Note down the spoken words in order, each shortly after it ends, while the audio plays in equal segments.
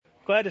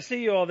Glad to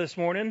see you all this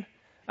morning.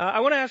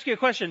 I want to ask you a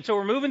question. So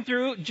we're moving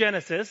through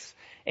Genesis,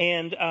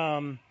 and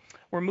I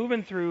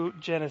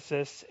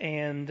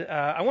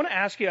want to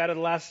ask you, out of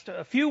the last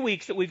few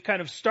weeks that we've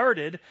kind of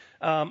started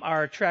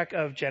our track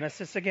of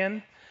Genesis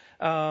again,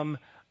 I'm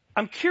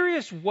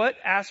curious what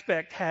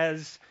aspect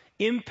has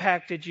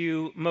impacted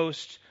you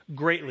most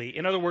greatly.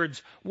 In other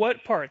words,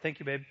 what part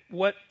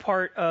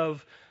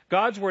of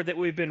God's Word that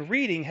we've been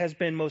reading has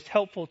been most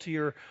helpful to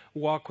your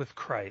walk with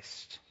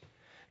Christ?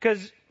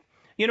 Because,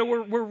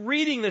 we're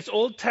reading this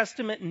Old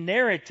Testament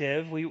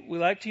narrative. We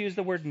like to use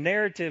the word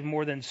narrative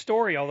more than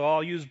story, although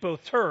I'll use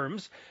both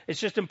terms. It's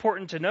just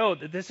important to know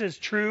that this is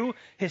true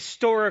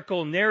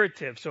historical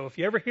narrative. So if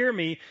you ever hear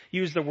me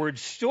use the word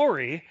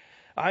story,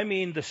 I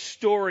mean the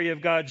story of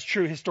God's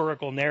true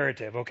historical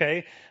narrative,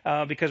 okay?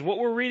 Because what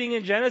we're reading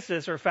in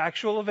Genesis are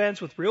factual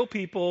events with real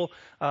people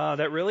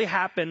that really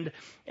happened.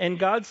 And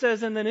God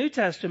says in the New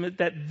Testament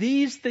that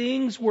these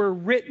things were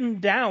written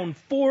down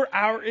for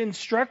our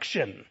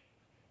instruction.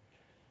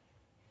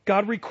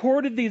 God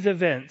recorded these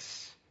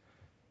events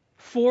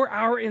for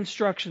our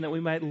instruction, that we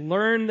might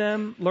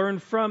learn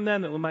from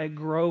them, that we might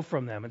grow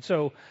from them. And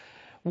so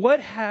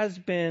what has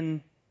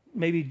been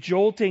maybe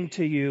jolting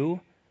to you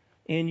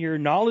in your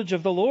knowledge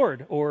of the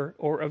Lord or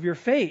of your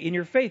faith, in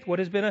your faith? What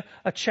has been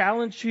a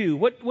challenge to you?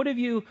 What have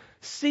you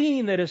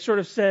seen that has sort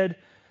of said,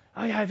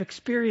 oh yeah, I've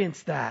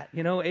experienced that?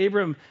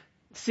 Abram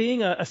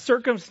seeing a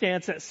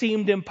circumstance that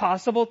seemed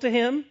impossible to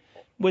him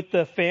with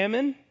the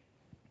famine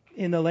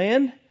in the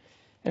land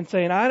and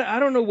saying, I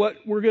don't know what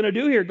we're going to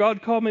do here.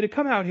 God called me to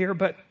come out here,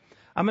 but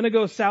I'm going to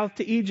go south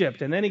to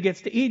Egypt. And then he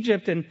gets to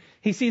Egypt and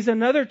he sees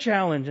another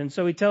challenge. And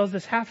so he tells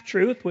this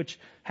half-truth, which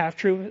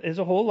half-truth is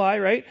a whole lie,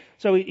 right?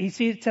 So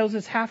he tells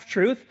this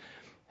half-truth,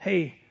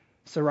 hey,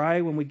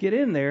 Sarai, when we get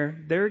in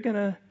there, they're going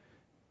to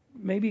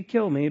maybe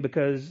kill me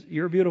because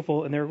you're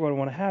beautiful and they're going to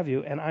want to have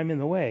you and I'm in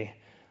the way.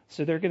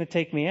 So they're going to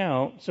take me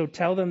out. So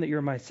tell them that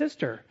you're my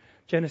sister.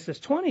 Genesis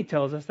 20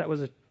 tells us that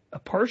was a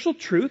partial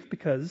truth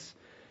because,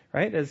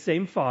 right, the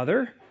same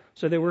father.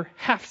 So they were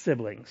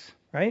half-siblings,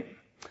 right?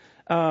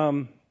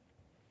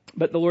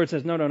 But the Lord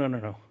says,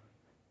 no.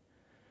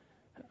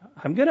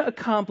 I'm going to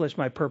accomplish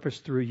my purpose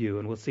through you,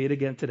 and we'll see it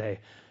again today,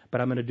 but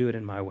I'm going to do it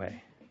in my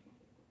way.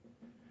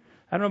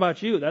 I don't know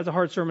about you, that's a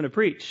hard sermon to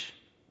preach.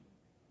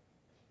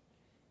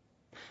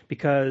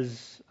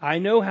 Because I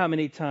know how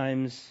many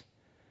times,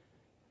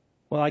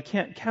 I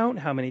can't count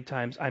how many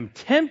times I'm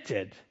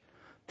tempted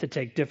to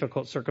take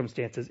difficult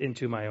circumstances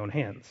into my own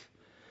hands.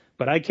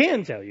 But I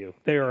can tell you,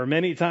 there are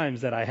many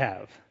times that I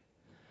have.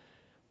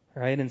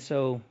 Right? And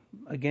so,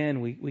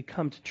 again, we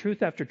come to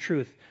truth after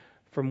truth.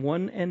 From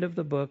one end of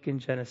the book in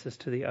Genesis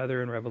to the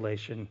other in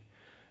Revelation,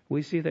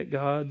 we see that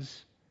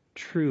God's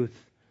truth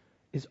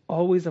is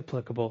always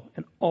applicable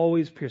and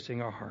always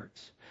piercing our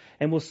hearts.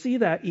 And we'll see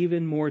that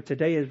even more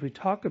today as we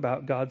talk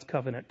about God's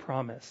covenant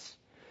promise.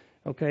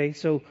 Okay,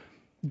 so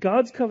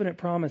God's covenant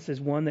promise is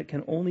one that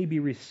can only be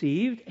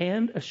received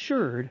and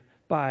assured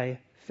by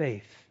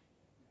faith.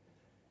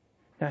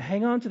 Now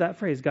hang on to that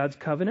phrase. God's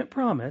covenant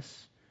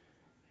promise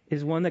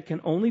is one that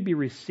can only be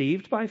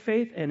received by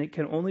faith, and it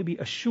can only be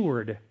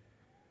assured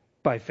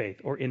by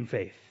faith or in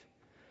faith.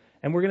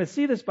 And we're going to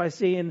see this by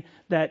seeing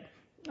that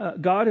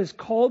God has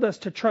called us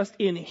to trust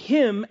in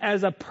Him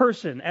as a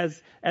person,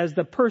 as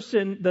the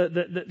person,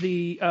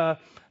 the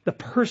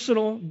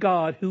personal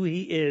God who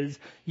He is,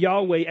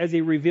 Yahweh, as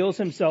He reveals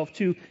Himself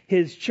to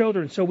His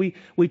children. So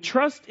we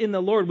trust in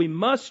the Lord. We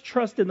must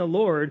trust in the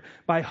Lord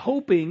by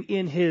hoping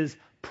in His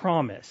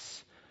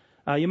promise.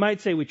 You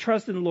might say we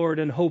trust in the Lord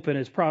and hope in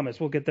His promise.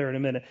 We'll get there in a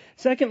minute.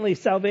 Secondly,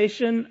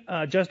 salvation,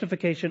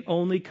 justification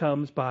only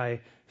comes by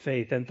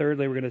faith. And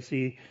thirdly, we're going to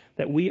see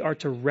that we are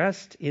to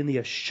rest in the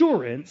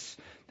assurance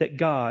that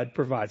God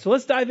provides. So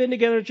let's dive in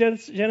together.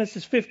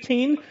 Genesis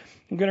 15.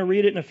 I'm going to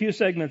read it in a few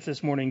segments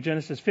this morning.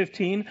 Genesis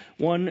 15,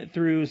 1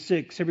 through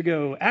 6. Here we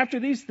go. After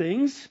these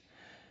things,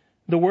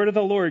 the word of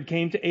the Lord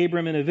came to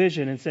Abram in a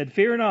vision and said,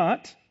 "Fear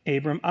not,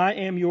 Abram, I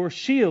am your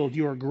shield,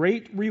 your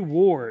great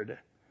reward.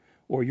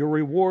 Or your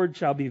reward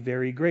shall be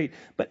very great."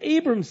 But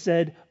Abram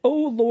said,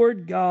 "O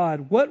Lord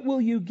God, what will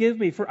you give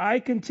me? For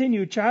I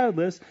continue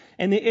childless,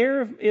 and the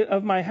heir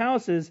of my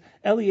house is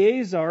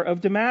Eleazar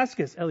of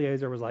Damascus."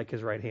 Eleazar was like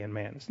his right-hand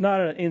man. It's not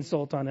an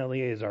insult on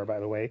Eleazar, by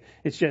the way.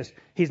 It's just,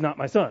 he's not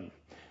my son.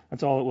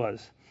 That's all it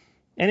was.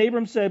 And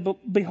Abram said,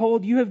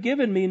 "Behold, you have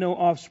given me no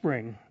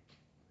offspring,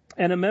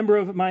 and a member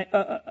of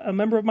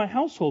my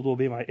household will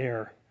be my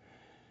heir."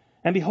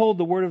 And behold,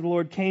 the word of the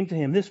Lord came to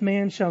him, "This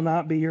man shall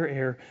not be your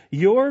heir.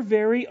 Your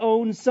very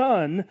own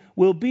son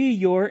will be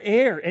your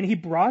heir." And he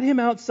brought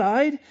him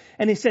outside,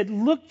 and he said,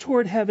 "Look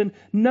toward heaven,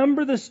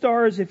 number the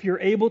stars if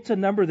you're able to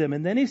number them."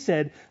 And then he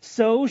said,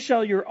 "So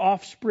shall your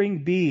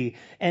offspring be."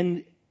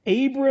 And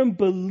Abram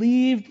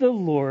believed the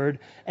Lord,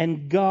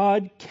 and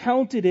God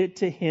counted it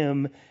to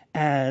him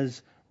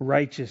as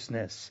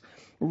righteousness.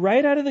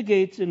 Right out of the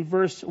gates in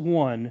verse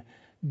 1,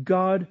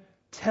 God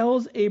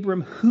tells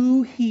Abram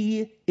who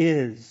He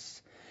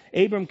is.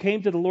 Abram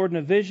came to the Lord in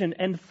a vision,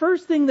 and the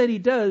first thing that he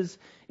does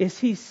is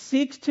he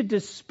seeks to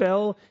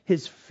dispel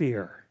his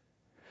fear.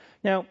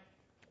 Now,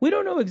 we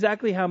don't know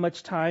exactly how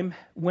much time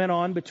went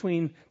on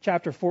between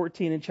chapter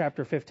 14 and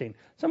chapter 15.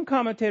 Some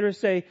commentators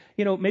say,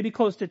 maybe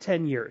close to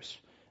 10 years.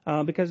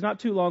 Because not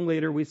too long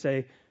later we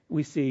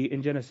see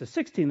in Genesis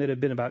 16 that it had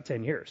been about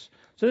 10 years.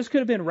 So this could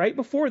have been right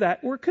before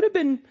that, or it could have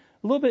been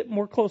a little bit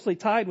more closely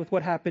tied with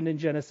what happened in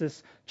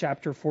Genesis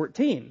chapter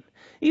 14.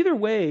 Either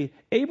way,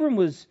 Abram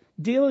was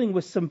dealing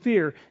with some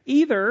fear.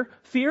 Either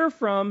fear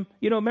from,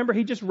 remember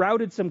he just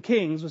routed some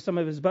kings with some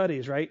of his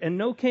buddies, right? And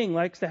no king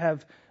likes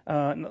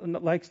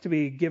to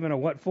be given a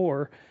what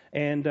for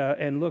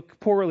and look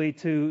poorly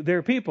to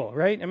their people,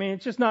 right? I mean,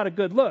 it's just not a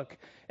good look.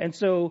 And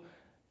so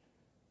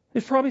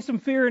there's probably some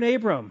fear in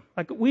Abram.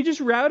 Like, we just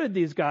routed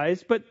these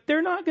guys, but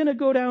they're not going to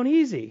go down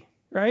easy,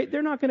 right?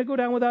 They're not going to go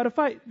down without a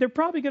fight. They're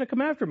probably going to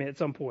come after me at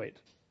some point.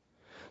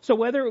 So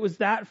whether it was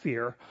that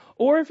fear,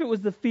 or if it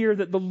was the fear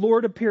that the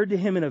Lord appeared to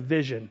him in a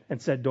vision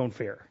and said, don't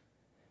fear.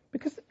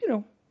 Because,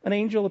 an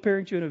angel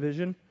appearing to you in a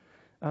vision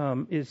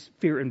is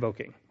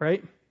fear-invoking,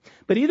 right?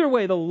 But either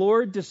way, the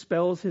Lord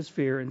dispels his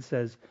fear and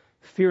says,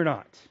 fear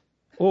not,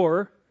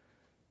 or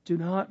do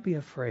not be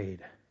afraid.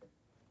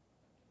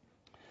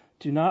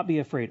 Do not be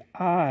afraid.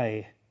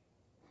 I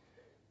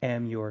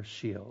am your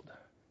shield.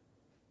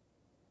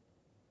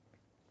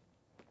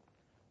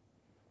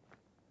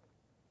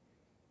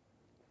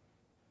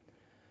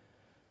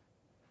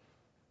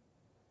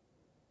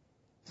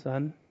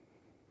 Son,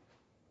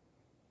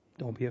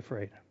 don't be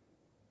afraid.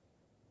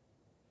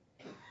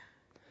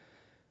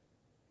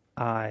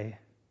 I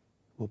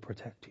will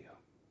protect you.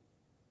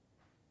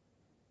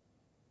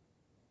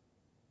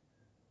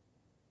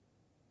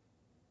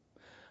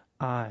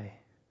 I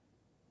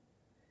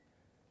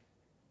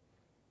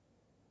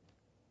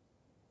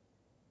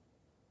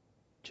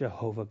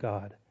Jehovah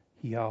God,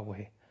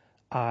 Yahweh,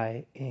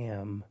 I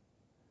am,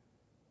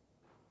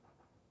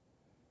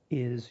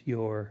 is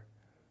your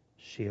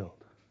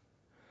shield.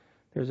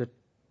 There's a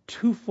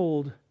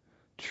twofold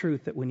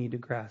truth that we need to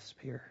grasp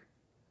here.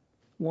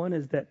 One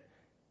is that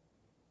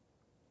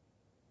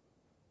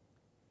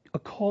a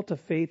call to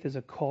faith is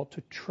a call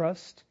to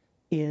trust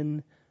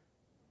in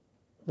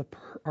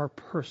our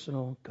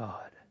personal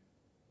God.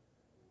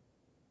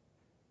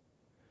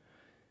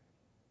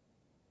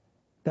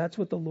 That's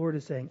what the Lord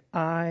is saying.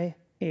 I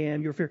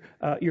am your fear,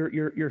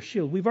 your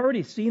shield. We've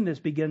already seen this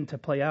begin to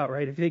play out,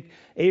 right? If you think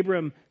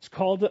Abram is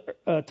called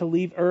to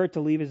leave to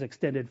leave his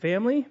extended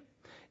family,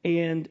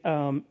 and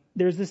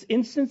there's this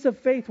instance of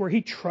faith where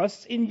he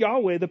trusts in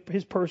Yahweh,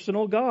 his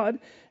personal God.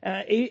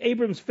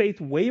 Abram's faith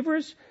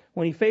wavers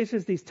when he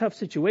faces these tough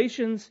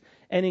situations,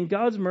 and in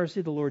God's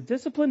mercy, the Lord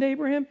disciplined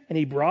Abraham, and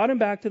he brought him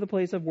back to the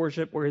place of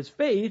worship where his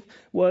faith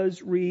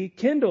was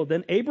rekindled.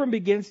 Then Abram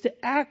begins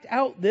to act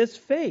out this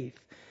faith.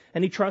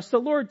 And he trusts the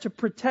Lord to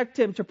protect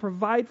him, to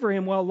provide for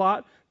him, while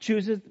Lot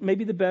chooses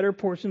maybe the better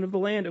portion of the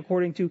land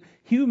according to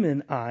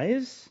human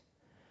eyes.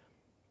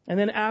 And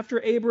then after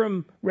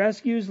Abram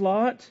rescues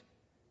Lot,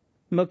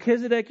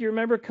 Melchizedek, you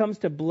remember, comes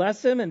to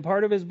bless him. And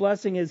part of his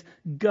blessing is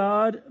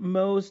God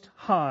Most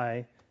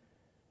High,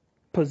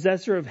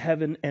 possessor of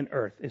heaven and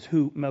earth, is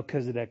who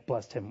Melchizedek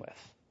blessed him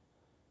with.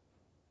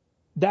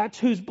 That's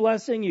who's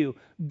blessing you.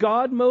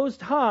 God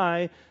Most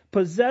High,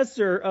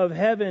 possessor of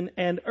heaven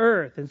and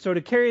earth. And so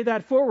to carry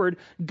that forward,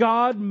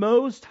 God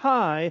Most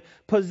High,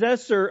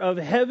 possessor of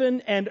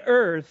heaven and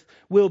earth,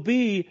 will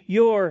be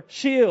your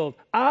shield.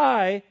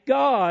 I,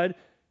 God,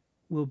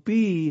 will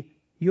be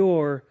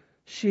your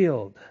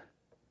shield.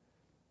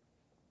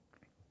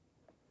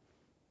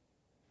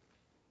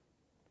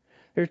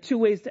 There are two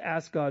ways to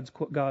ask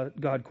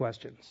God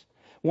questions.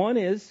 One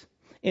is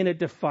in a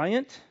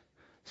defiant,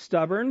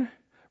 stubborn,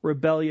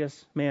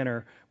 rebellious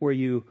manner where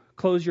you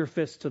close your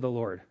fist to the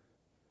Lord.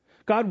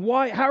 God,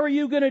 why? How are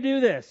you going to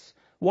do this?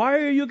 Why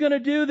are you going to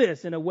do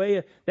this? In a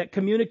way that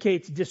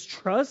communicates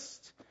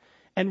distrust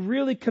and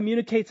really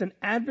communicates an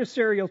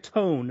adversarial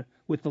tone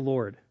with the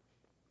Lord.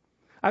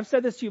 I've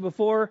said this to you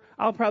before.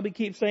 I'll probably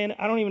keep saying it.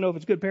 I don't even know if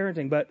it's good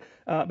parenting, but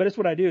it's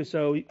what I do.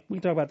 So we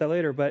can talk about that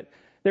later. But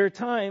there are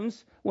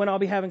times when I'll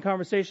be having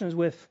conversations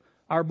with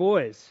our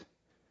boys,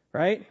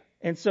 right?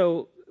 And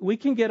so we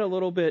can get a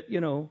little bit,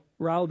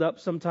 riled up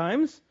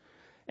sometimes.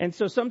 And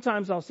so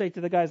sometimes I'll say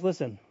to the guys,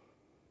 listen,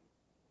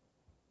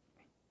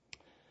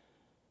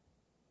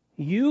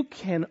 you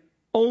can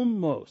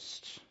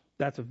almost,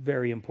 that's a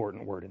very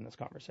important word in this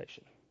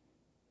conversation.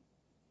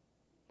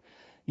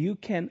 You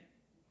can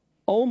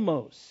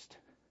almost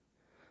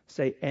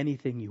say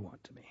anything you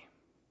want to me.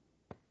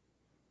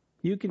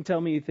 You can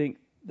tell me you think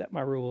that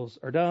my rules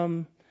are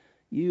dumb.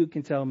 You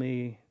can tell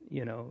me,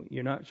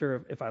 you're not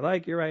sure if I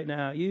like you right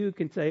now. You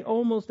can say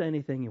almost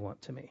anything you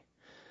want to me.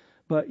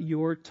 But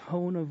your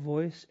tone of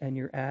voice and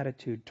your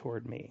attitude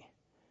toward me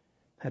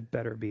had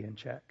better be in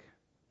check.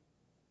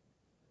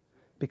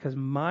 Because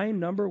my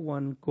number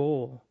one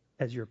goal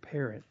as your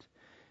parent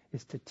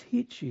is to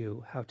teach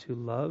you how to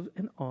love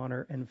and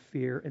honor and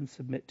fear and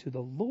submit to the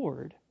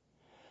Lord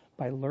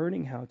by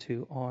learning how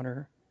to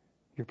honor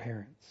your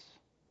parents.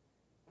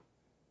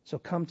 So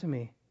come to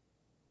me.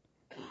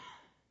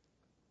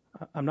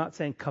 I'm not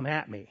saying come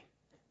at me.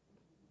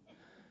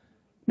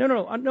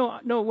 No.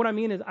 What I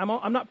mean is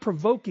I'm not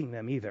provoking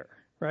them either,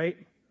 right?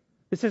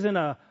 This isn't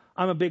I'm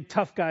a big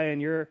tough guy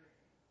and you're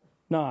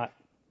not.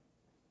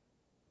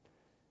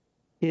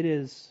 It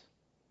is,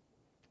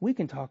 we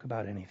can talk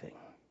about anything.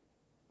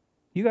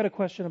 You got a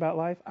question about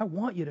life? I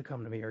want you to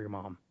come to me or your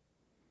mom.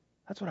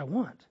 That's what I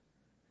want.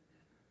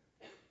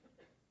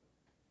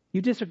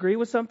 You disagree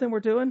with something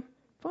we're doing?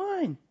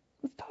 Fine.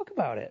 Let's talk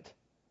about it.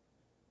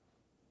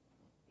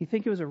 You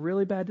think it was a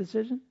really bad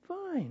decision?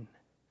 Fine.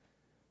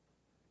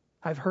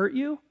 I've hurt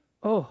you?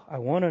 Oh, I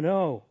want to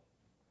know.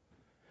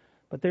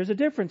 But there's a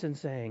difference in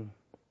saying,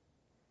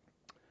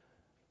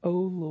 oh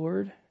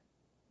Lord,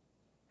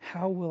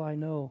 how will I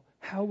know?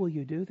 How will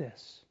you do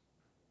this?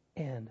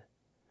 And,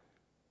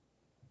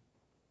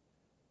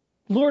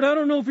 Lord, I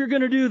don't know if you're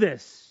going to do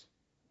this.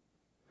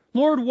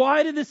 Lord,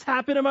 why did this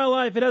happen in my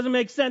life? It doesn't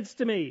make sense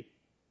to me.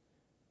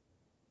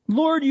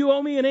 Lord, you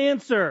owe me an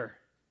answer.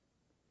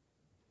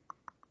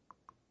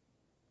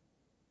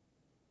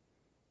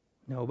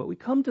 No, but we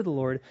come to the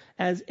Lord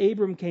as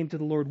Abram came to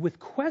the Lord with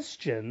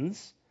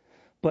questions,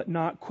 but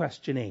not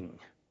questioning.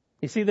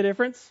 You see the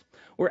difference?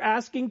 We're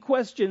asking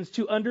questions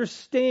to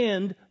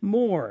understand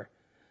more.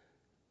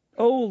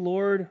 Oh,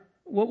 Lord,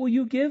 what will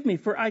you give me?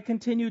 For I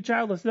continue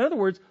childless. In other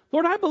words,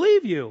 Lord, I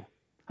believe you.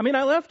 I mean,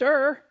 I left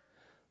Ur.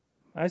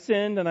 I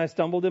sinned and I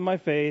stumbled in my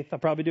faith. I'll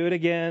probably do it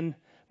again.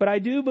 But I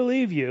do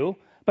believe you.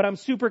 But I'm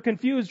super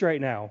confused right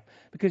now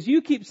because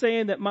you keep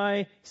saying that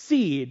my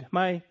seed,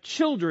 my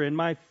children,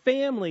 my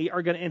family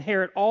are going to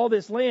inherit all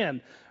this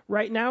land.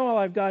 Right now, all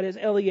I've got is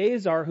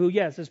Eleazar, who,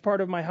 yes, is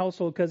part of my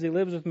household because he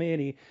lives with me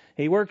and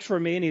he works for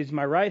me and he's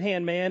my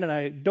right-hand man and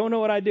I don't know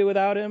what I'd do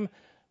without him,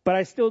 but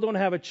I still don't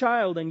have a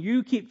child. And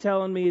you keep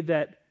telling me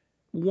that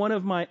one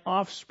of my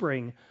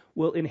offspring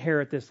will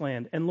inherit this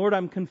land. And Lord,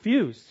 I'm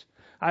confused.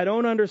 I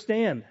don't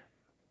understand.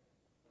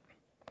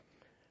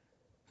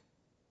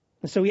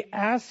 And so he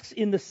asks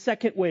in the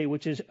second way,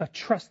 which is a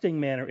trusting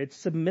manner. It's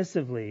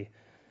submissively,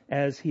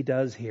 as he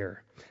does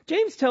here.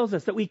 James tells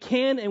us that we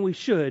can and we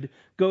should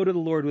go to the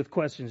Lord with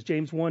questions.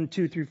 James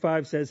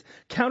 1:2-5 says,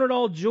 count it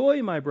all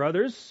joy, my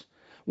brothers,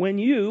 when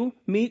you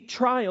meet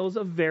trials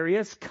of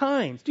various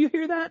kinds. Do you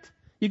hear that?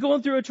 You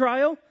going through a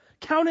trial?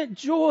 Count it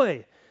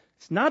joy.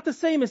 It's not the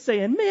same as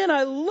saying, man,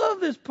 I love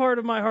this part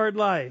of my hard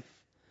life.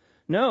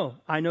 No,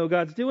 I know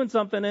God's doing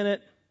something in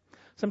it.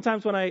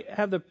 Sometimes when I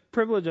have the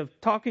privilege of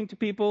talking to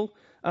people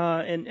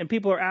and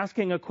people are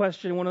asking a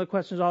question, one of the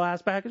questions I'll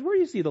ask back is, where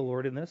do you see the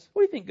Lord in this?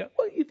 What do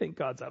you think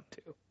God's up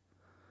to?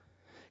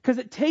 Because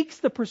it takes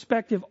the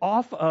perspective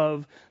off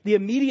of the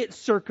immediate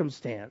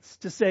circumstance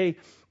to say,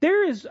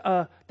 there is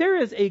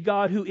a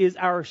God who is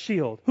our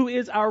shield, who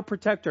is our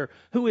protector,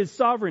 who is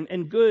sovereign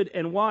and good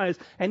and wise,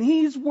 and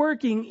he's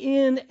working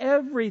in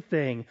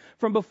everything.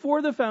 From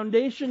before the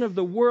foundation of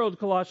the world,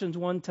 Colossians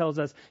 1 tells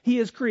us, he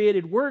has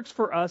created works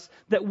for us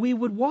that we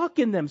would walk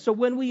in them. So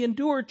when we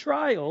endure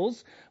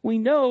trials, we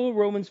know,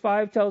 Romans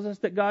 5 tells us,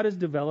 that God is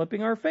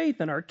developing our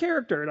faith and our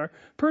character and our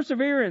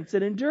perseverance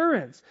and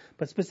endurance.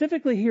 But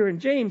specifically here in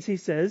James, he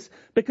says,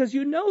 because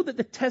you know that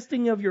the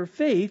testing of your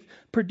faith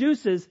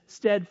produces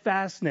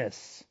steadfastness.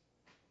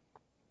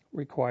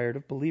 Required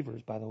of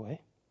believers, by the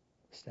way.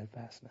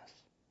 Steadfastness.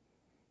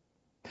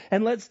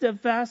 And let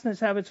steadfastness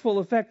have its full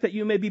effect, that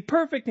you may be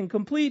perfect and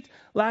complete,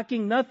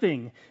 lacking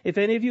nothing. If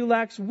any of you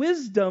lacks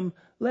wisdom,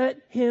 let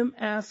him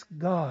ask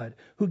God,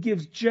 who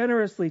gives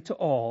generously to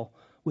all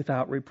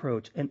without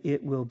reproach, and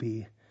it will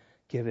be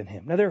given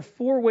him. Now there are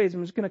 4 ways.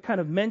 I'm just going to kind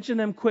of mention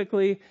them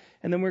quickly,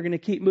 and then we're going to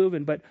keep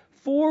moving. But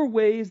 4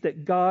 ways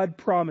that God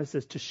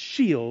promises to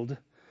shield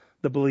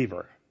the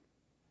believer.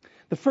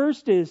 The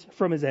first is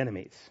from his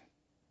enemies.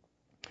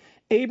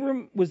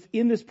 Abram was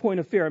in this point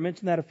of fear. I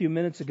mentioned that a few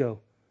minutes ago.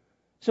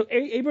 So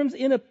Abram's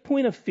in a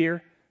point of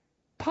fear,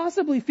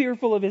 possibly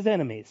fearful of his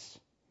enemies.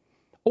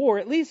 Or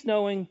at least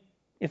knowing,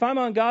 if I'm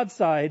on God's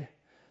side,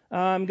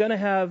 I'm going to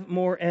have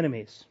more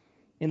enemies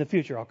in the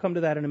future. I'll come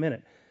to that in a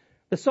minute.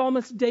 The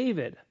psalmist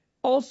David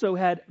also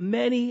had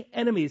many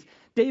enemies.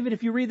 David,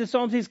 if you read the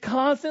Psalms, he's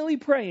constantly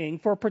praying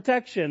for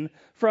protection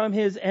from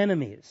his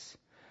enemies.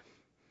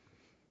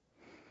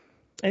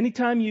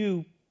 Anytime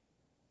you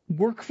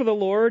work for the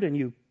Lord and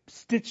you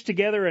stitch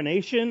together a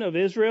nation of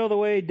Israel the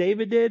way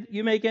David did,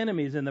 you make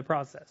enemies in the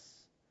process.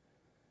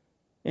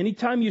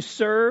 Anytime you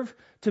serve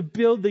to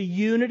build the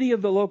unity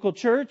of the local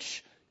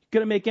church, you're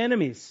going to make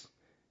enemies.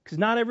 Because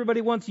not everybody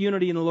wants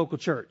unity in the local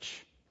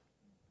church.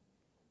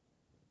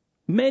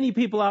 Many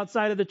people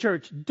outside of the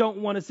church don't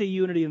want to see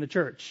unity in the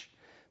church.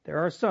 There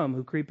are some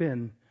who creep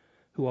in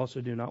who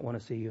also do not want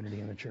to see unity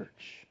in the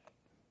church.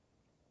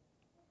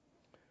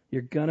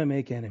 You're going to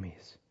make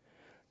enemies.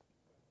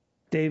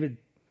 David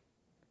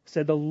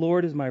said, the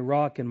Lord is my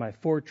rock and my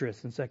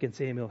fortress in 2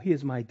 Samuel. He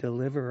is my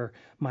deliverer,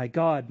 my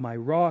God, my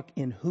rock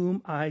in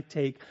whom I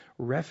take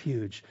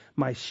refuge,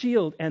 my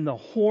shield and the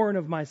horn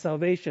of my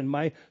salvation,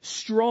 my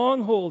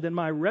stronghold and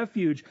my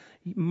refuge,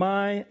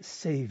 my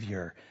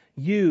Savior.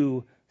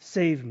 You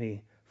save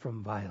me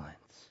from violence.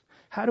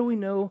 How do we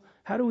know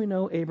How do we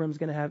know Abram's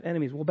going to have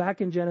enemies? Well,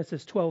 back in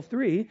Genesis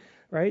 12:3,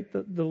 right,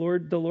 the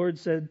Lord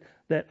said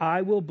that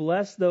I will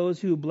bless those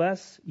who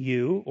bless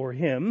you or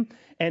him,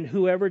 and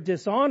whoever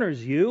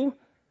dishonors you,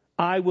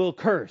 I will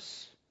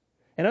curse.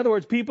 In other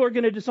words, people are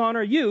going to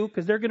dishonor you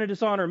because they're going to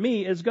dishonor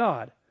me as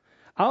God.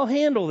 I'll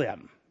handle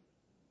them.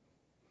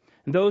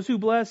 And those who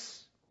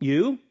bless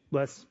you,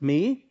 bless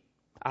me,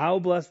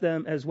 I'll bless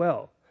them as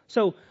well.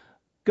 So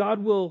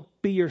God will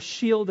be your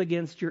shield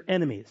against your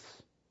enemies.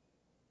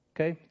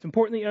 Okay? It's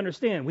important that you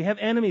understand. We have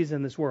enemies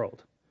in this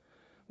world.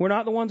 We're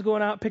not the ones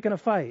going out picking a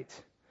fight.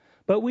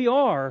 But we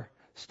are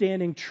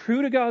standing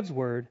true to God's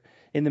word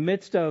in the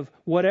midst of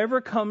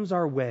whatever comes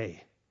our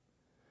way.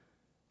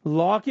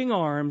 Locking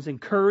arms,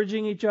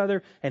 encouraging each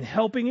other, and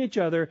helping each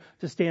other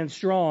to stand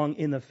strong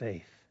in the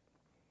faith.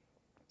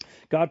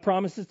 God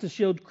promises to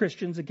shield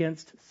Christians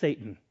against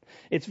Satan.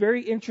 It's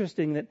very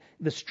interesting that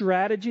the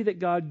strategy that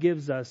God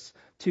gives us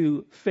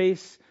to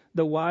face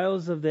the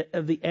wiles of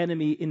the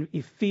enemy in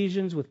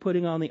Ephesians with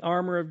putting on the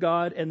armor of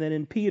God, and then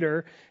in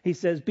Peter, he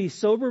says, be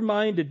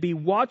sober-minded, be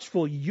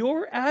watchful.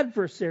 Your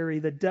adversary,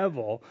 the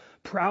devil,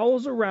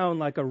 prowls around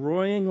like a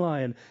roaring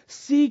lion,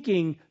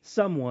 seeking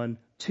someone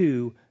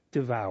to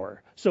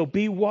devour. So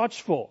be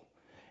watchful.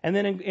 And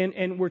then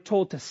and we're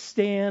told to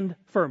stand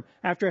firm.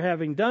 After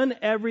having done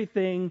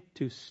everything,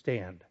 to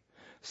stand.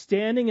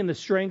 Standing in the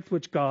strength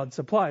which God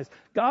supplies.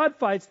 God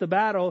fights the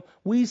battle.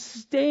 We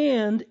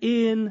stand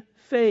in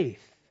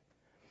faith.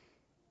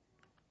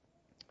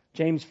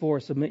 James 4,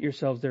 submit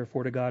yourselves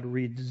therefore to God.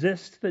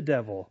 Resist the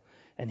devil,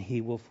 and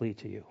he will flee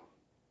to you.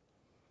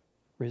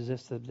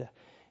 Resist the devil.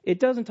 It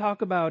doesn't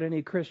talk about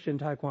any Christian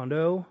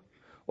taekwondo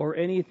or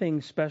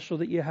anything special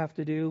that you have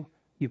to do.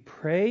 You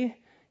pray,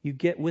 you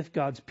get with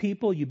God's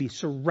people, you be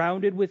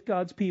surrounded with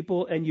God's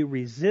people, and you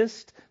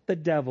resist the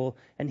devil,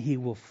 and he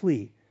will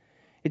flee.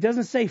 It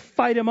doesn't say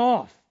fight him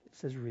off. It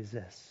says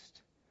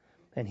resist,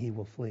 and he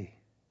will flee.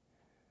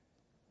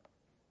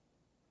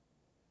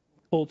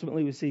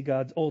 Ultimately, we see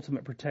God's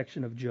ultimate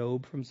protection of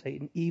Job from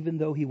Satan, even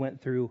though he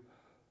went through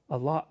a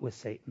lot with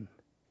Satan.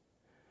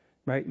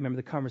 Right? Remember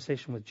the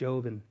conversation with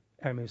Job and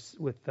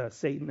with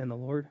Satan and the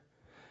Lord?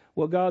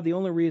 Well, God, the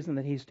only reason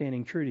that he's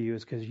standing true to you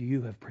is because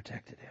you have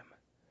protected him.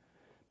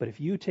 But if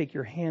you take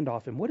your hand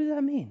off him, what does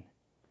that mean?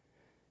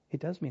 It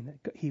does mean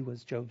that he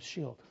was Job's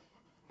shield.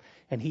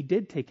 And he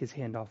did take his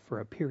hand off for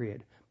a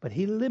period, but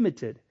he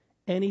limited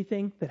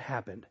anything that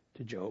happened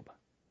to Job.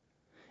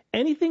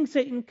 Anything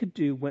Satan could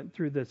do went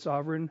through the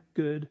sovereign,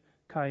 good,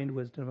 kind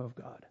wisdom of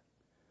God.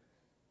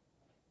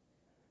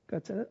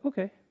 God said,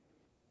 okay.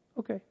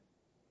 You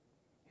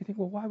think,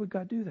 well, why would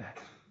God do that?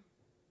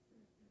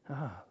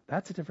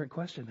 That's a different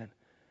question then.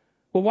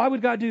 Well, why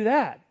would God do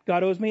that?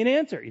 God owes me an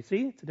answer. You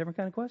see, it's a different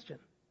kind of question.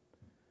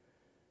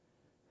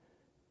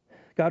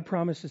 God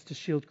promises to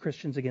shield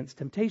Christians against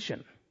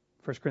temptation.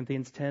 1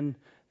 Corinthians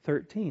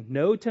 10:13.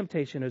 No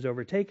temptation has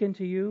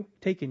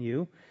taken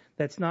you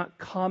that's not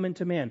common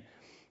to man.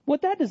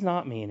 What that does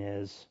not mean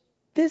is,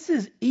 this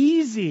is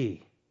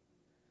easy.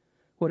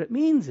 What it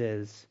means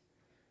is,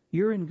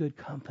 you're in good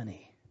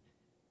company.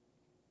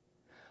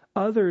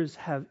 Others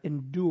have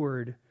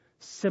endured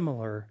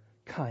similar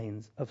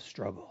kinds of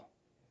struggle.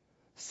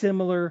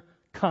 Similar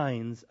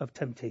kinds of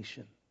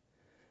temptation.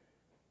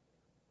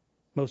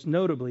 Most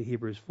notably,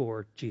 Hebrews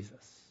 4,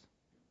 Jesus.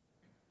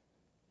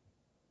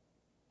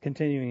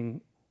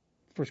 Continuing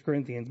 1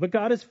 Corinthians. But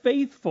God is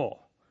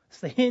faithful. It's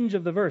the hinge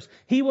of the verse.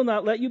 He will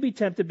not let you be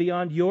tempted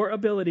beyond your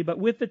ability, but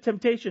with the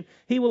temptation,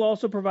 he will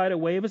also provide a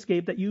way of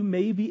escape that you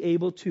may be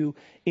able to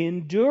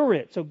endure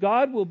it. So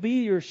God will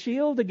be your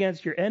shield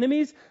against your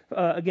enemies,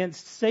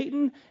 against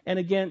Satan, and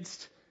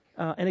against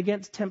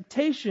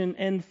temptation,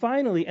 and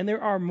finally, and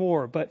there are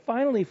more, but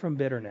finally from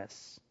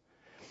bitterness.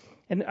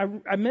 And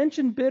I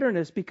mentioned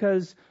bitterness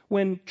because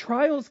when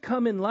trials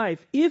come in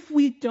life, if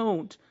we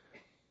don't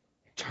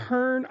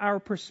turn our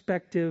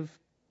perspective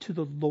to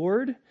the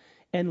Lord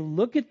and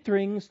look at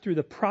things through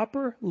the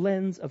proper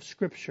lens of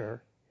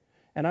Scripture,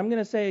 and I'm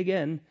going to say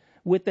again,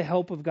 with the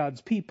help of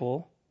God's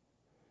people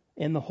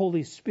and the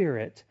Holy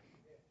Spirit,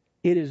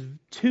 it is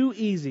too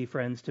easy,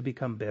 friends, to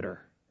become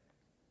bitter.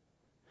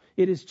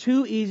 It is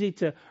too easy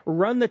to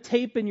run the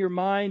tape in your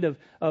mind of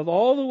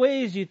all the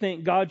ways you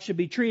think God should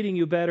be treating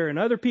you better and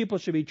other people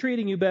should be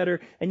treating you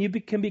better, and you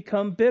can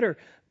become bitter.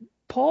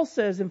 Paul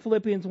says in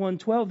Philippians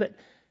 1:12 that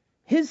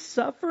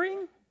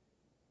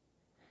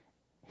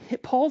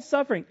Paul's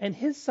suffering, and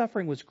his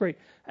suffering was great.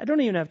 I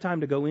don't even have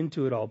time to go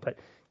into it all, but it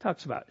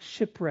talks about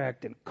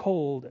shipwrecked and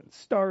cold and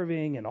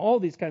starving and all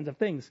these kinds of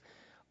things.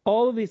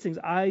 All of these things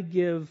I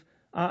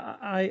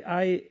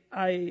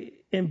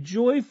am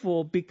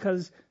joyful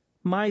because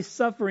my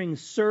suffering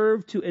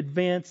served to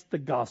advance the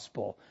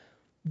gospel.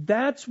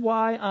 That's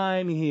why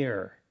I'm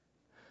here,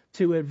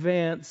 to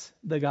advance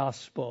the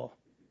gospel.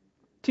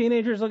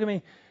 Teenagers, look at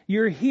me.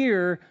 You're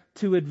here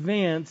to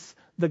advance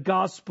the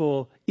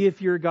gospel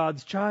if you're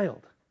God's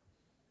child.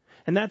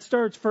 And that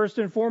starts first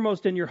and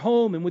foremost in your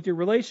home and with your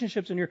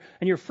relationships and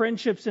your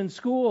friendships in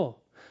school.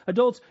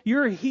 Adults,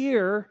 you're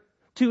here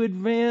to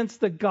advance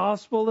the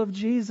gospel of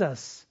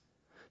Jesus.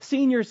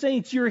 Senior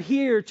saints, you're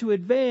here to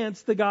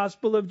advance the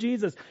gospel of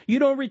Jesus. You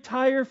don't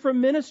retire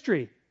from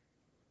ministry.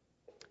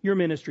 Your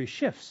ministry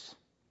shifts.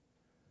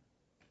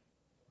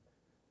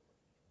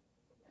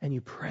 And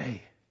you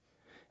pray,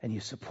 and you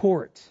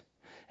support,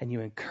 and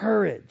you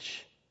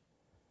encourage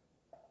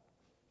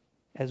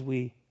as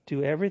we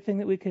do everything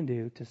that we can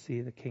do to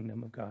see the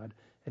kingdom of God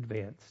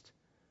advanced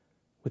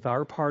with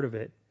our part of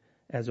it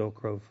as Oak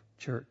Grove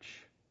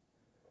Church.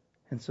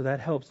 And so that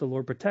helps. The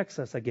Lord protects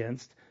us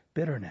against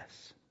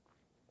bitterness.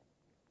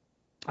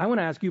 I want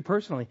to ask you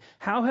personally,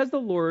 how has the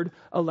Lord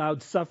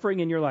allowed suffering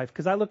in your life?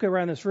 Because I look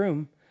around this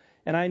room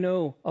and I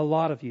know a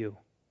lot of you,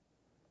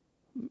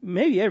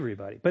 maybe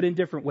everybody, but in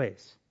different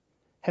ways,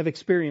 have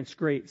experienced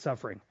great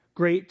suffering,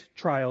 great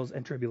trials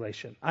and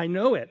tribulation. I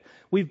know it.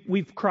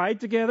 We've cried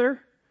together.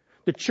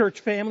 The church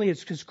family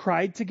has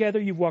cried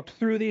together. You've walked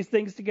through these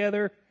things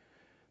together.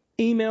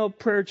 Email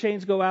prayer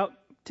chains go out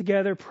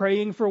together,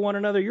 praying for one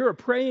another. You're a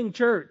praying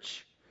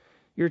church.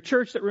 You're a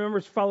church that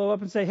remembers to follow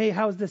up and say, hey,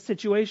 how's this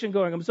situation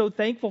going? I'm so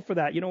thankful for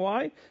that. You know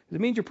why? Because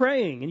it means you're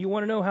praying and you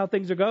want to know how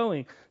things are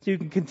going. So you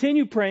can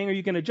continue praying, or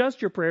you can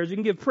adjust your prayers. You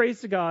can give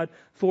praise to God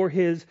for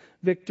his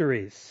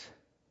victories.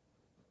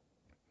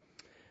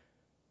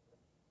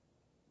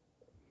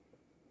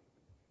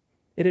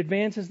 It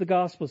advances the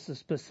gospel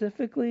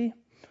specifically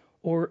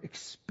or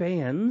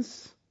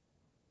expands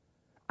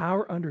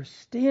our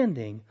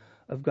understanding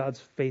of God's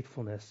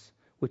faithfulness,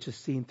 which is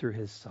seen through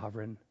his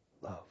sovereign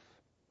love.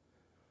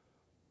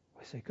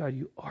 We say, God,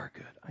 you are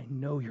good. I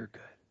know you're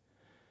good.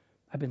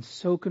 I've been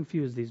so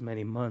confused these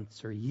many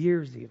months or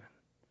years even.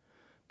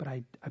 But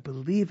I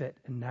believe it,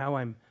 and now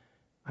I'm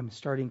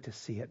starting to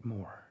see it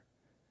more.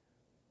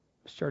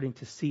 I'm starting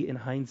to see in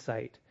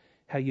hindsight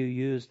how you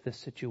used this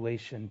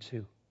situation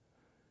to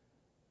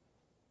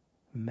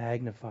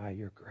magnify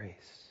your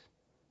grace.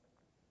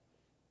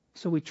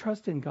 So we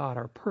trust in God,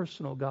 our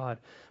personal God.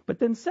 But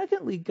then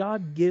secondly,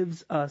 God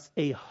gives us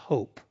a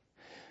hope.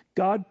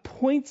 God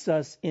points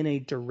us in a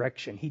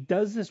direction. He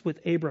does this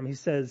with Abram. He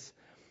says,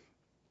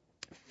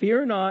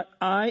 fear not,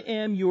 I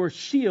am your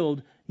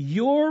shield.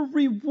 Your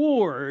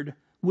reward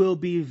will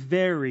be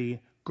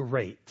very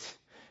great.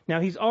 Now,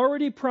 he's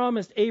already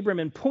promised Abram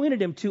and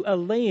pointed him to a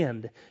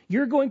land.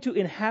 You're going to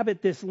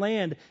inhabit this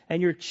land,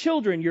 and your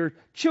children's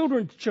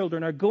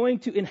children are going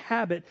to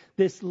inhabit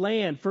this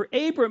land. For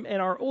Abram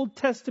and our Old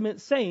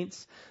Testament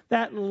saints,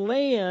 that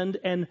land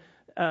and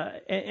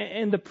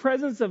the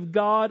presence of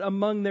God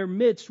among their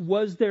midst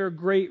was their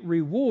great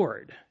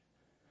reward.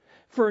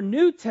 For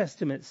New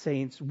Testament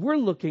saints, we're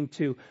looking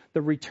to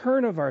the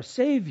return of our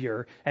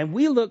Savior, and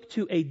we look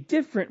to a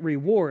different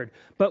reward.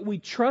 But we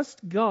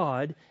trust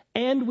God,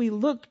 and we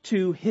look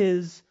to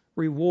his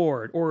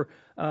reward, or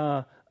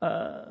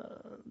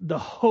the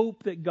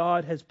hope that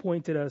God has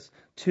pointed us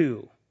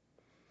to.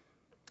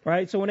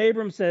 Right? So when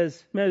Abram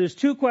says, there's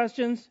two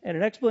questions and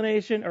an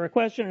explanation, or a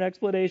question and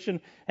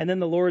explanation, and then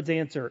the Lord's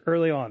answer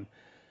early on.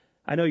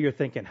 I know you're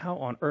thinking, how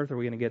on earth are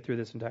we going to get through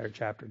this entire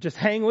chapter? Just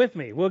hang with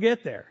me. We'll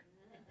get there.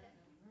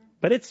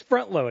 But it's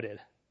front-loaded.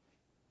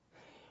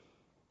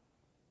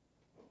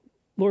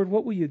 Lord,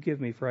 what will you give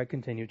me for I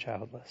continue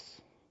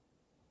childless?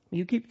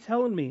 You keep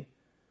telling me,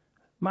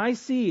 my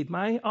seed,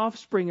 my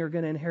offspring are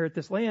going to inherit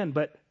this land,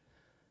 but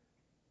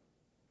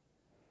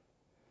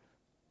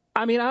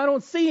I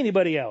don't see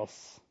anybody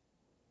else.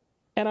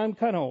 And I'm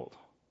kind of old.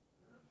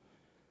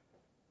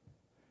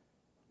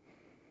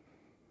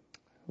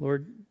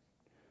 Lord,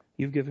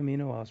 you've given me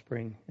no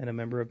offspring, and a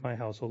member of my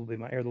household will be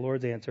my heir. The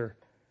Lord's answer,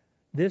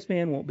 this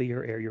man won't be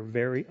your heir. Your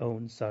very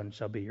own son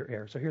shall be your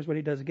heir. So here's what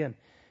he does again.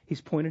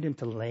 He's pointed him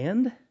to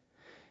land,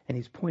 and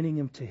he's pointing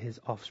him to his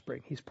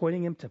offspring. He's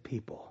pointing him to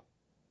people.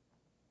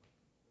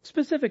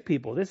 Specific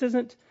people. This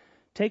isn't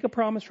take a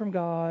promise from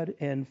God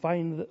and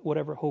find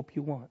whatever hope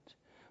you want.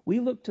 We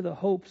look to the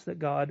hopes that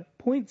God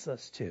points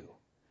us to.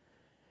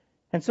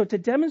 And so to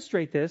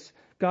demonstrate this,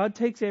 God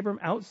takes Abram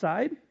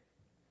outside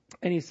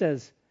and he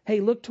says, hey,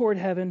 look toward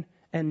heaven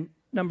and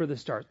number the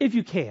stars, if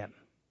you can.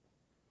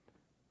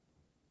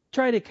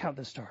 Try to count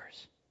the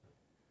stars.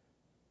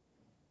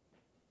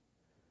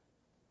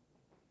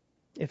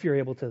 If you're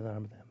able to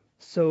number them,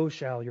 so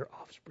shall your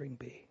offspring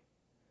be.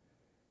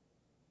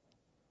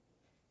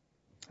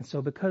 And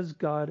so because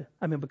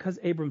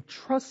Abram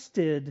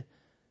trusted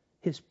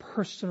his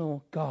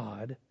personal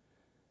God,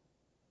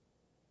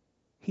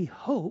 he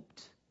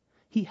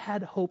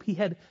had hope, he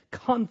had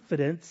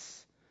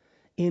confidence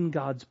in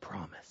God's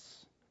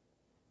promise.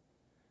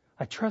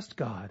 I trust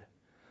God,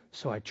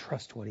 so I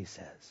trust what he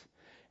says.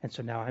 And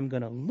so now I'm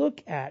going to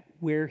look at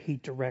where he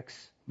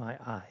directs my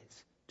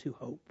eyes to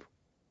hope.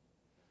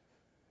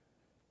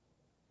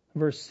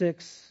 Verse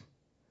 6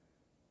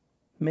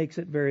 makes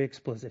it very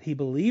explicit. He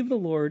believed the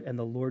Lord, and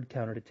the Lord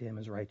counted it to him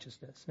as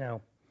righteousness.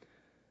 Now,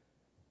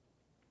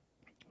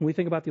 when we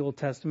think about the Old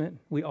Testament,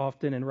 we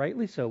often, and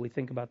rightly so, we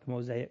think about the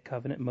Mosaic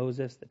covenant,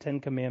 Moses, the Ten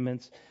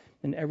Commandments,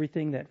 and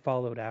everything that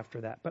followed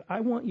after that. But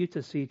I want you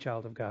to see,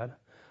 child of God,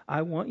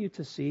 I want you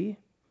to see,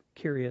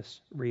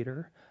 curious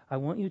reader, I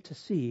want you to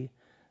see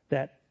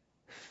that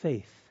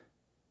faith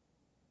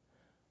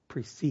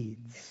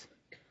precedes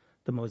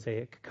the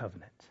Mosaic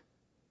covenant.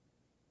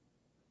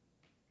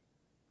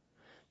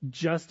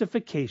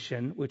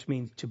 Justification, which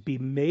means to be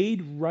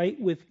made right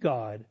with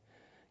God,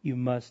 you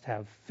must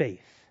have faith.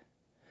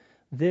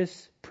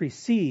 This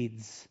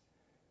precedes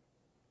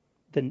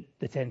the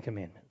Ten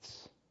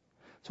Commandments.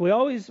 So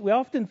we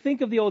often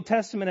think of the Old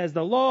Testament as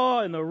the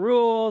law and the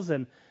rules,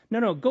 and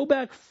no, go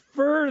back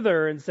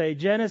further and say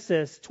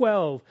Genesis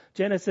 12,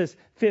 Genesis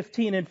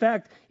 15. In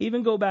fact,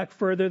 even go back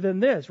further than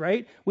this,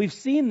 right? We've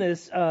seen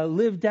this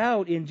lived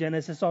out in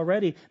Genesis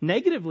already.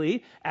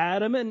 Negatively,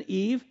 Adam and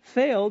Eve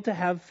failed to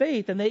have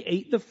faith, and they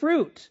ate the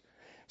fruit.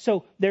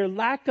 So their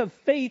lack of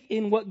faith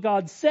in what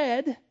God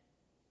said,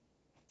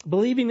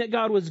 believing that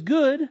God was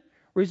good,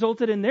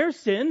 resulted in their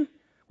sin,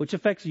 which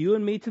affects you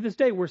and me to this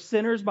day. We're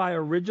sinners by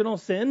original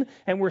sin,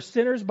 and we're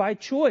sinners by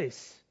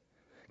choice.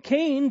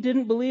 Cain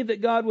didn't believe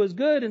that God was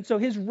good, and so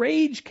his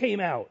rage came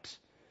out.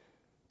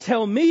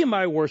 Tell me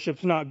my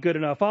worship's not good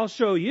enough. I'll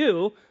show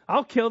you.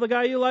 I'll kill the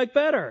guy you like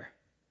better.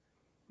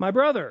 My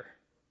brother.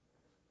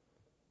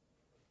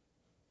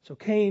 So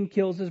Cain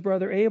kills his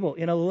brother Abel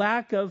in a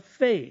lack of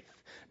faith.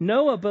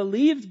 Noah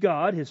believed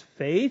God, his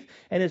faith,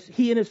 and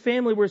he and his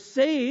family were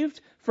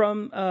saved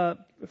from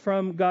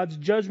God's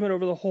judgment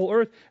over the whole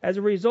earth as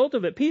a result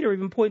of it. Peter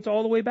even points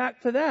all the way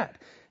back to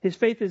that. His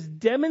faith is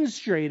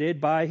demonstrated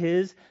by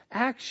his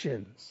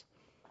actions.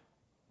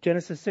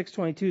 Genesis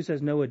 6:22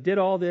 says Noah did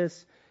all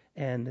this,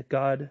 and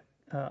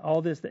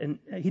and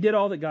he did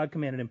all that God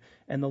commanded him.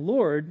 And the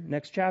Lord,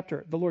 next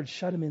chapter, the Lord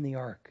shut him in the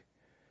ark.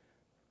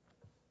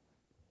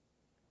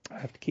 I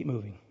have to keep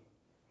moving.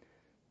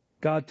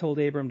 God told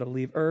Abram to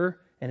leave Ur,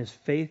 and his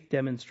faith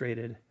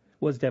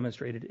was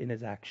demonstrated in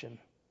his action.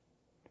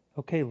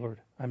 Okay, Lord,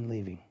 I'm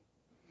leaving.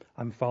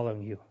 I'm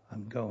following you.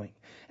 I'm going.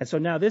 And so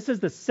now this is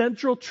the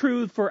central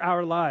truth for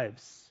our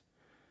lives.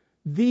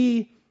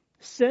 The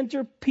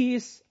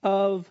centerpiece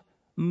of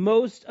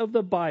most of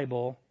the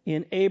Bible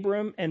in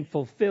Abram and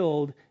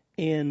fulfilled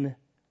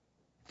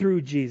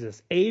through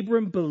Jesus.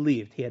 Abram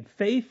believed. He had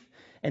faith,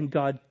 and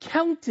God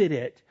counted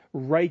it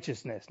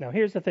righteousness. Now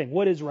here's the thing.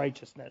 What is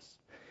righteousness?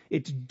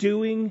 It's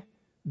doing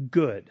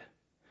good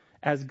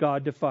as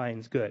God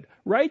defines good.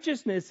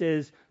 Righteousness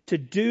is to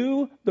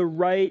do the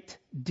right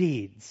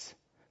deeds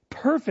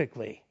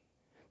perfectly.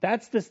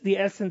 That's the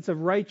essence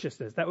of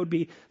righteousness. That would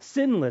be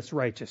sinless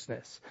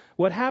righteousness.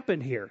 What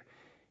happened here?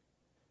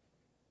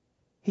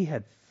 He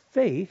had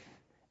faith,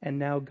 and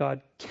now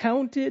God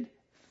counted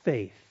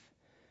faith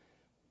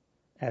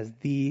as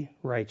the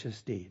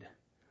righteous deed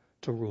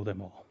to rule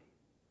them all.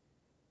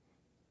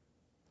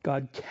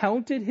 God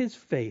counted his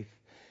faith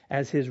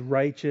as his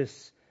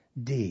righteous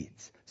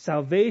deeds.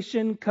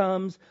 Salvation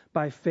comes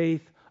by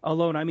faith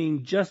alone. I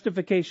mean,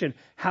 justification.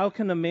 How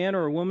can a man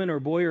or a woman or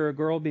a boy or a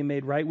girl be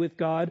made right with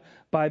God?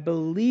 By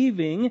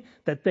believing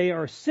that they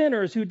are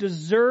sinners who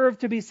deserve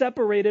to be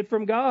separated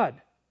from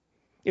God.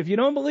 If you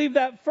don't believe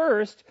that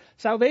first,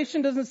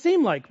 salvation doesn't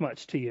seem like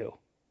much to you.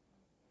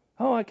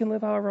 Oh, I can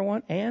live however I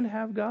want and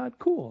have God?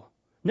 Cool.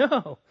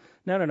 No.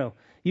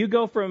 You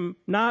go from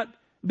not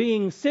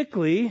being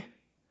sickly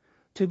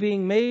to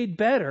being made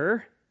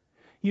better.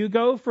 You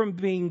go from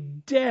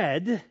being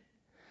dead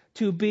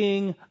to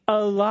being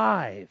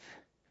alive.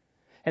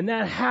 And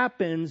that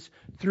happens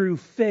through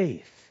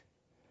faith.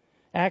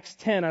 Acts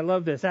 10, I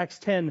love this. Acts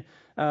 10,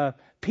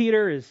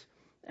 Peter is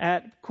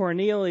at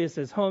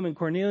Cornelius' home, and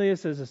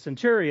Cornelius is a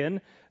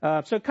centurion.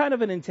 So kind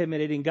of an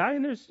intimidating guy.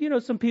 And there's,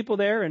 some people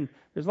there, and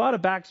there's a lot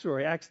of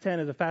backstory. Acts 10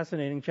 is a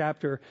fascinating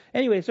chapter.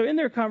 Anyway, so in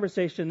their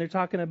conversation, they're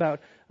talking about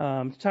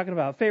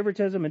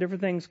favoritism and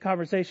different things,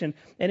 conversation.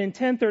 And in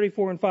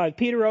 10:34 and 5,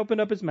 Peter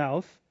opened up his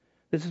mouth.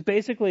 This is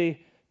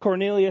basically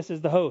Cornelius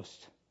is the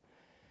host.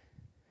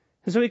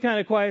 And so he kind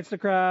of quiets the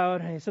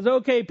crowd. And he says,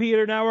 okay,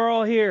 Peter, now we're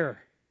all here.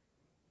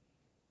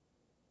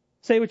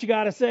 Say what you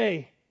got to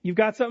say. You've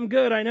got something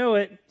good. I know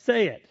it.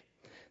 Say it.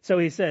 So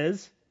he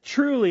says,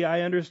 truly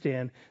I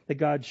understand that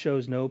God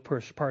shows no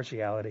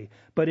partiality.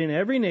 But in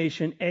every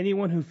nation,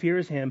 anyone who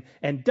fears him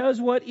and does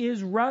what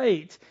is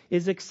right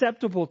is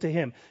acceptable to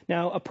him.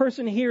 Now, a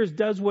person hears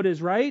does what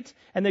is right,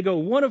 and they go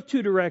one of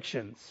two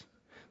directions.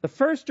 The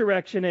first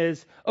direction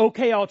is,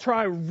 okay, I'll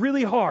try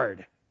really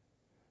hard.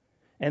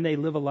 And they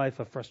live a life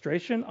of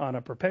frustration on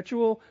a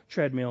perpetual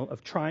treadmill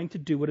of trying to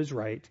do what is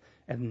right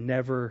and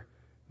never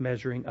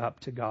measuring up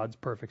to God's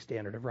perfect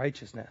standard of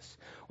righteousness.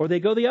 Or they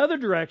go the other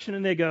direction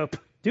and they go,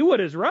 do what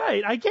is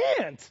right? I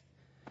can't.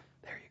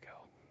 There you go.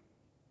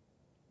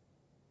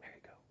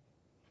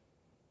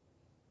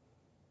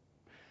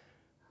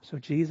 So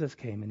Jesus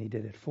came and he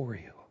did it for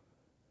you.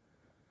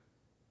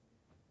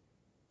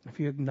 If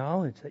you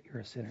acknowledge that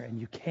you're a sinner and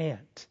you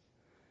can't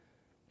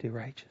do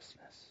righteousness,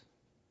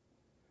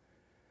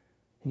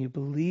 and you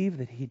believe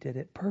that he did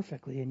it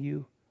perfectly, and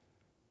you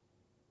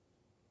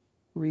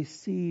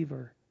receive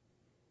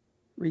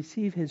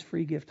his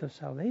free gift of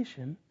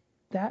salvation,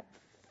 that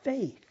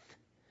faith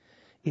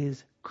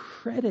is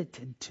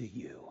credited to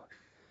you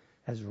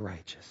as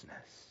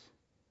righteousness.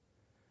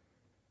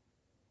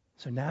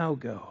 So now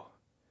go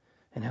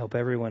and help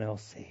everyone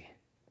else see.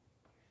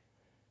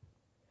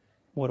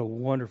 What a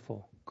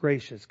wonderful,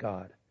 gracious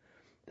God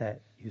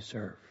that you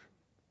serve.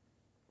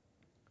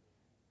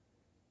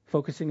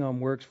 Focusing on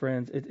works,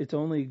 friends, it's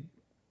only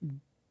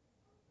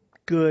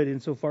good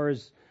insofar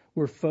as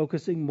we're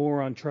focusing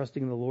more on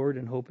trusting the Lord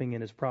and hoping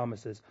in His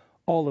promises,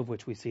 all of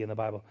which we see in the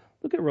Bible.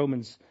 Look at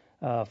Romans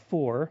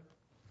 4,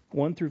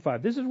 1 through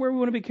 5. This is where we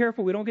want to be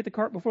careful we don't get the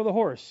cart before the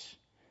horse.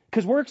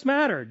 Because works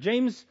matter.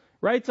 James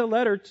writes a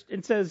letter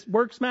and says,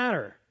 works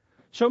matter.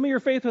 Show me your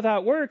faith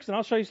without works, and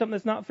I'll show you something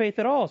that's not faith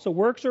at all. So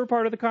works are a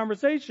part of the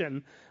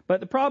conversation. But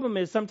the problem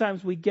is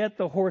sometimes we get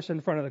the horse in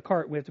front of the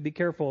cart. We have to be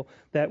careful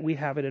that we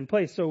have it in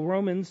place. So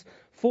Romans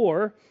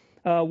 4,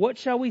 what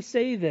shall we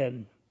say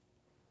then?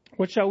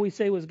 What shall we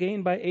say was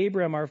gained by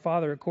Abraham our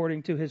father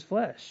according to his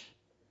flesh?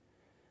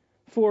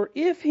 For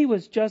if he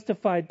was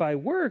justified by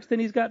works, then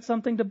he's got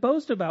something to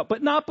boast about,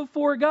 but not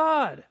before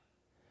God.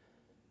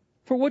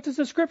 For what does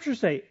the scripture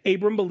say?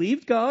 Abram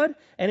believed God,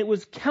 and it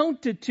was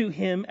counted to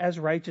him as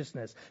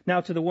righteousness.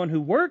 Now to the one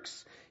who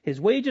works, his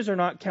wages are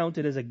not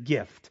counted as a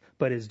gift,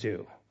 but as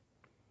due.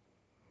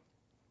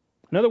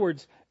 In other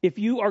words, if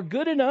you are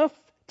good enough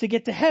to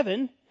get to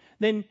heaven,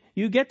 then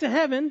you get to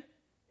heaven,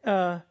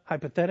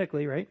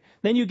 hypothetically, right?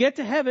 Then you get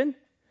to heaven,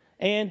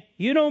 and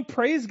you don't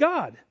praise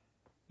God.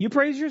 You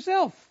praise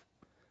yourself,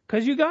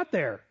 because you got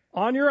there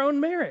on your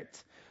own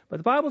merit. But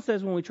the Bible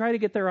says when we try to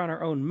get there on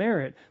our own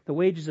merit, the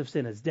wages of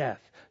sin is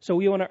death. So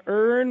we want to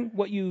earn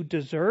what you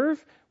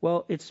deserve.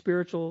 Well, it's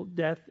spiritual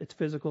death, it's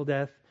physical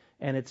death,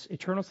 and it's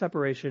eternal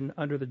separation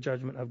under the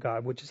judgment of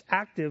God, which is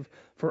active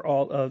for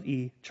all of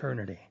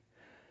eternity.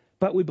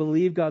 But we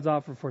believe God's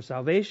offer for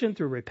salvation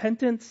through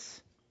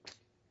repentance,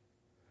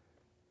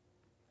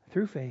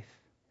 through faith,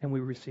 and we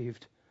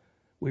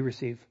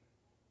receive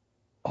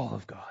all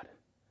of God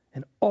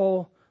and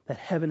all that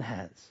heaven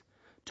has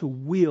to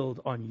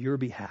wield on your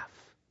behalf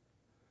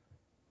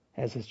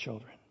as His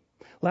children.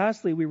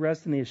 Lastly, we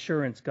rest in the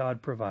assurance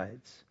God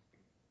provides.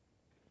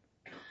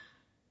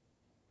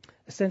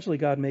 Essentially,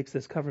 God makes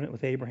this covenant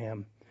with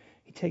Abraham.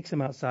 He takes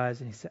him outside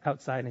and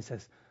he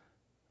says,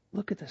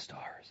 look at the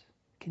stars.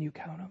 Can you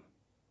count them?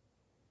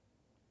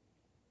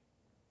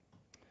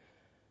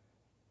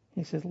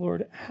 He says,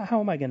 Lord,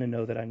 how am I going to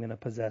know that I'm going to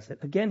possess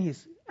it? Again,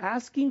 he's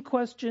asking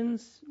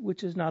questions,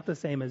 which is not the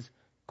same as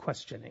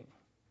questioning.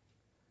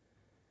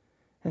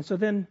 And so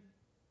then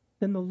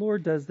the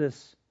Lord does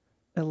this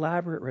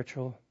elaborate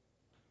ritual,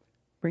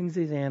 brings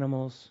these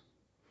animals,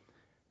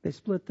 they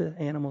split the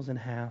animals in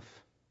half,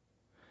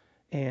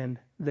 and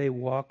they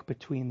walk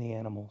between the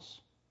animals.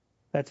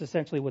 That's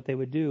essentially what they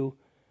would do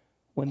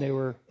when they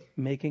were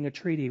making a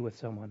treaty with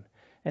someone.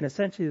 And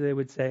essentially they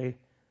would say,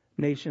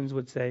 nations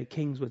would say,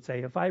 kings would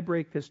say, if I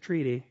break this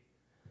treaty,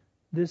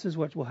 this is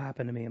what will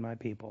happen to me and my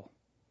people.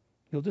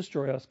 You'll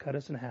destroy us, cut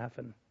us in half,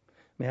 and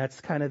that's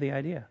kind of the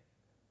idea.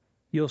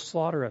 You'll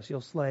slaughter us,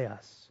 you'll slay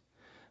us.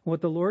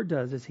 What the Lord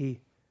does is He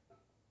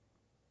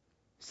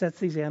sets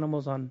these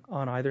animals on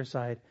either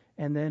side,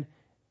 and then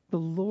the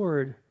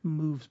Lord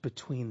moves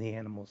between the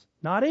animals,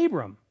 not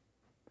Abram.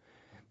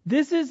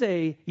 This is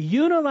a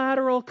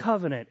unilateral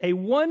covenant, a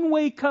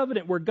one-way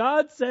covenant where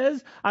God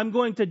says, I'm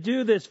going to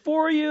do this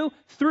for you,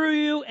 through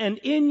you, and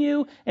in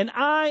you, and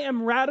I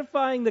am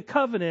ratifying the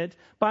covenant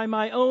by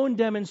my own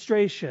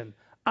demonstration.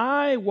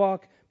 I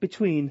walk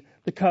between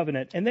the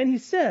covenant. And then He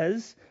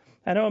says,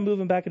 I know I'm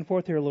moving back and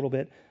forth here a little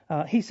bit,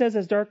 He says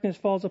as darkness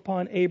falls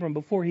upon Abram,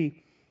 before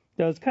He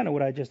does kind of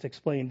what I just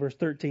explained, verse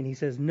 13, He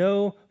says,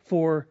 know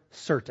for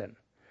certain,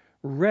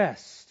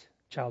 rest,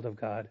 child of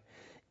God,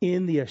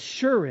 in the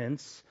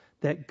assurance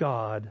that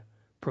God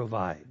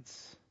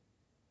provides.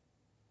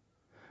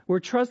 We're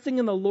trusting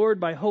in the Lord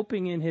by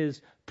hoping in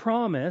His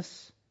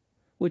promise,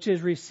 which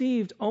is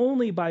received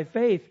only by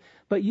faith.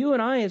 But you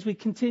and I, as we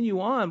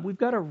continue on, we've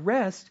got to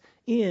rest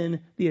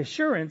in the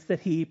assurance that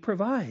He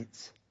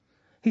provides.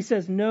 He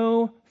says,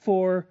 know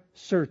for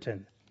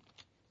certain.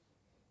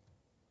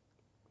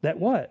 That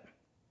what?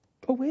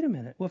 Oh, wait a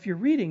minute. Well, if you're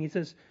reading, He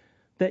says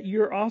that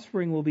your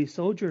offspring will be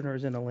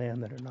sojourners in a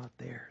land that are not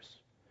theirs.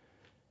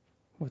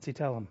 What's He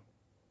tell them?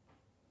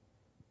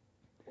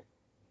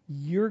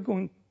 You're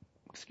going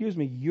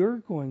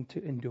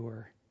to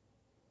endure.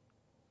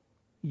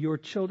 Your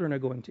children are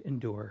going to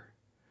endure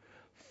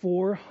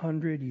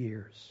 400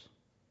 years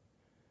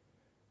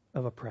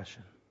of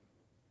oppression.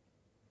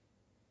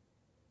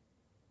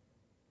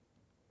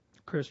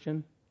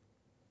 Christian,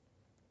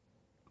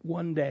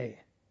 one day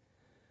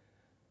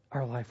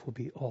our life will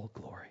be all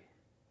glory.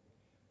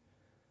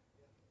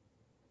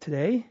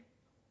 Today,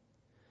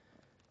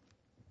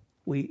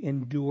 we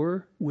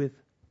endure with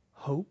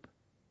hope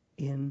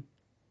in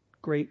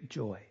great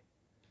joy.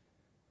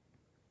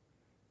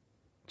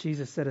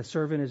 Jesus said, a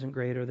servant isn't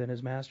greater than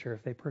his master.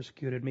 If they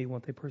persecuted me,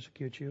 won't they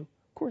persecute you?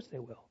 Of course they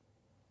will.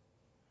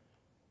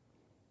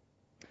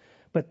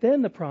 But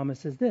then the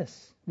promise is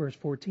this, verse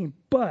 14,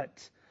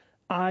 but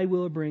I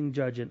will bring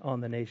judgment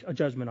on the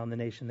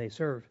nation they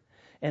serve,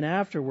 and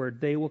afterward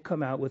they will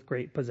come out with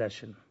great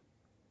possession.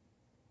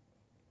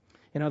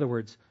 In other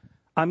words,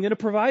 I'm going to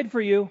provide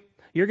for you.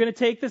 You're going to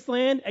take this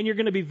land and you're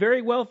going to be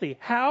very wealthy.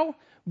 How?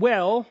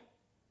 Well,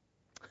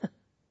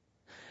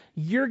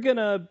 you're going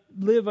to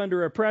live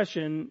under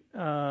oppression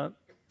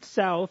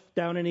south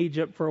down in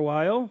Egypt for a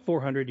while,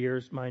 400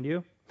 years, mind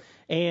you.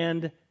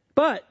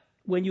 But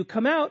when you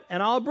come out,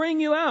 and I'll bring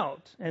you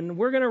out, and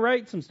we're going to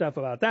write some stuff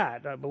about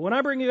that. But when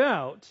I bring you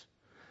out,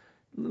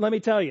 let me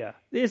tell you,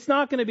 it's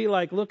not going to be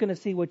like looking to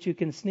see what you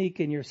can sneak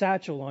in your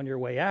satchel on your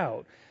way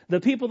out. The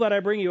people that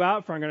I bring you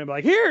out from are going to be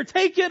like, here,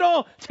 take it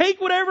all.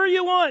 Take whatever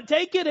you want.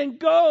 Take it and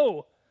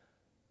go.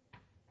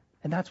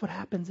 And that's what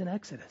happens in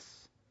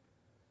Exodus.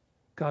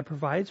 God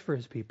provides for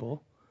his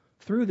people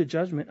through the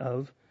judgment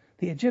of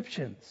the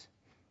Egyptians.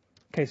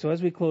 Okay, so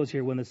as we close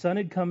here, when the sun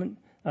had gone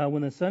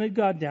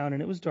down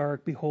and it was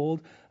dark,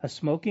 behold, a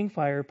smoking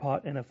fire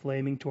pot and a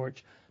flaming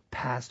torch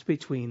passed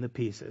between the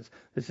pieces.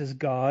 This is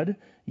God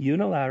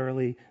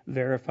unilaterally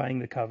verifying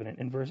the covenant.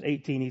 In verse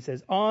 18, he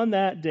says, on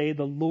that day,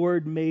 the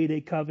Lord made a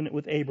covenant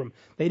with Abram.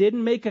 They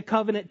didn't make a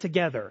covenant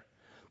together.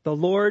 The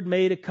Lord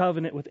made a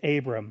covenant with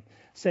Abram,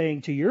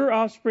 saying, to your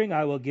offspring,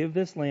 I will give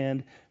this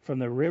land from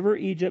the river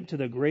Egypt to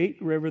the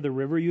great river, the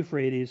river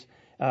Euphrates.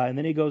 And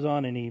then he goes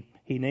on and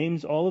he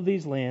names all of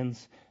these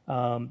lands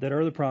that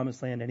are the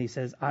promised land. And he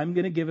says, I'm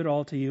going to give it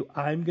all to you.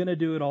 I'm going to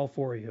do it all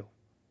for you.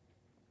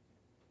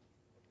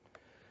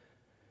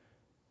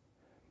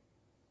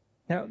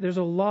 Now, there's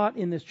a lot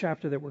in this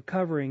chapter that we're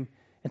covering.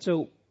 And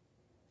so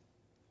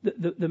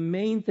the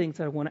main things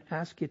that I want to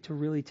ask you to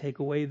really take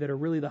away that are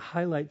really the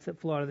highlights that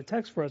flow out of the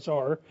text for us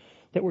are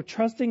that we're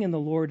trusting in the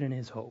Lord and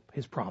his hope,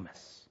 his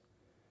promise.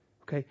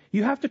 Okay?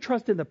 You have to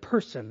trust in the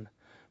person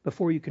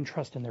before you can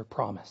trust in their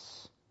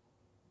promise.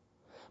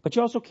 But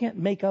you also can't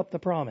make up the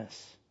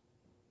promise.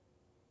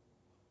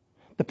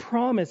 The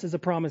promise is a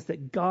promise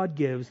that God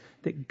gives,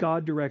 that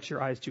God directs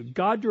your eyes to.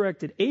 God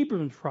directed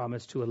Abram's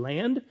promise to a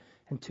land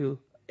and to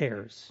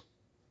heirs.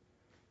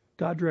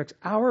 God directs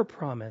our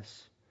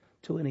promise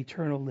to an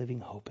eternal living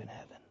hope in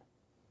heaven.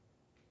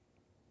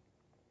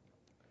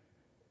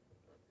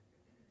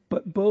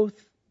 But both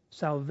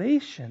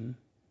salvation,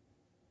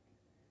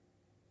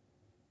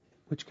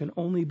 which can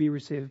only be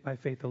received by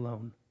faith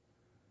alone,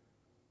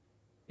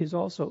 is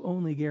also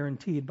only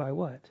guaranteed by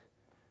what?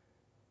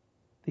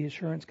 The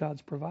assurance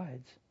God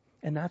provides.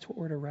 And that's what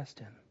we're to rest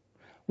in.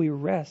 We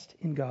rest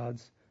in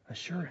God's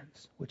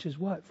assurance, which is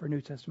what for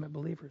New Testament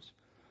believers?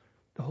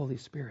 The Holy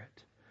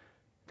Spirit.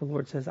 The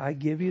Lord says, I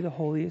give you the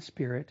Holy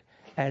Spirit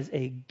as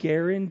a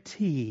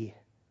guarantee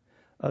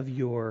of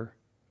your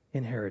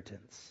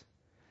inheritance.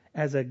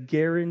 As a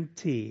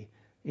guarantee.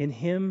 In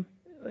him,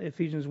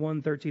 Ephesians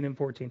 1:13 and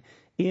 14.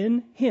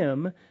 In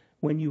him,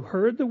 when you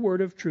heard the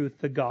word of truth,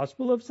 the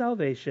gospel of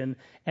salvation,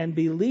 and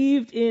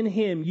believed in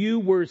him, you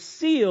were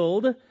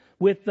sealed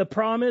with the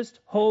promised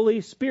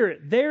Holy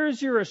Spirit.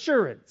 There's your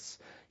assurance.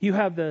 You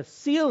have the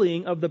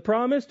sealing of the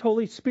promised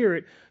Holy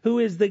Spirit, who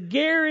is the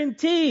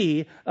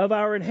guarantee of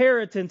our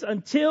inheritance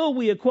until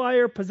we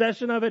acquire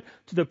possession of it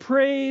to the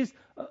praise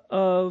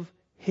of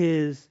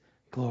his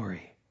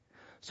glory.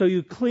 So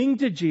you cling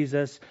to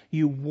Jesus,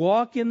 you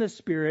walk in the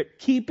Spirit,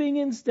 keeping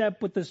in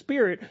step with the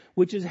Spirit,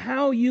 which is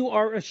how you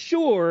are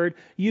assured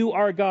you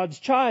are God's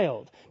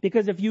child.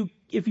 Because if you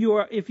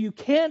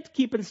can't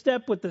keep in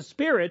step with the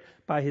Spirit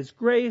by his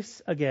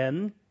grace,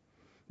 again,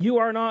 you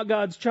are not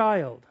God's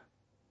child.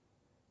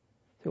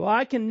 So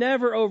I can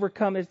never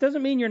overcome it. It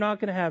doesn't mean you're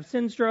not going to have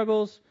sin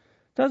struggles.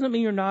 It doesn't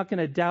mean you're not going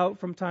to doubt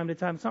from time to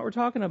time. It's not what we're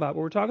talking about.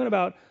 But we're talking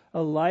about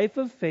a life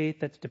of faith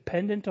that's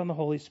dependent on the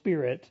Holy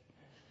Spirit,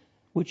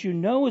 which you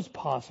know is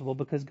possible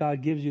because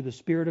God gives you the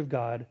Spirit of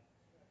God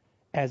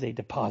as a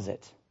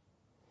deposit,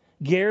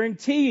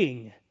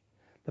 guaranteeing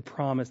the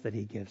promise that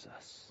he gives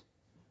us.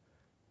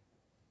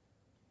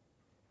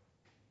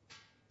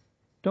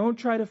 Don't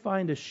try to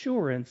find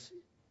assurance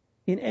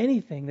in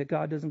anything that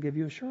God doesn't give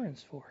you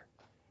assurance for.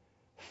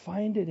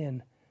 Find it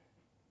in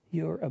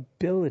your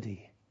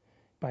ability,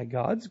 by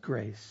God's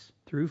grace,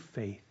 through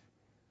faith,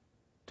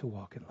 to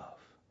walk in love,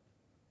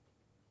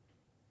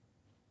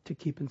 to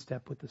keep in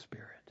step with the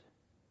Spirit.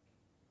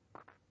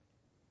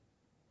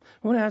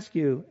 I want to ask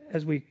you,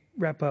 as we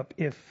wrap up,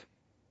 if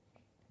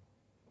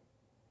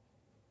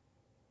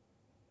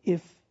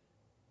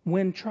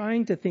when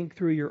trying to think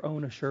through your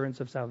own assurance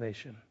of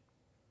salvation,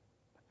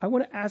 I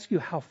want to ask you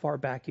how far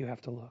back you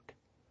have to look.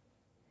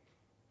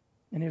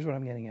 And here's what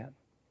I'm getting at.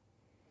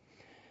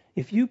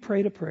 If you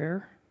prayed a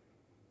prayer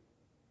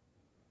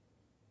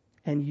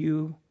and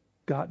you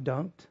got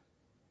dunked,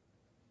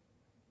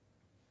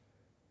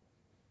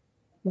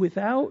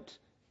 without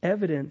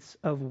evidence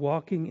of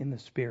walking in the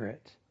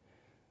Spirit,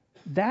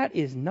 that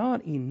is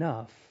not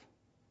enough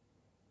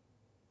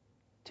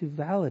to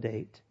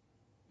validate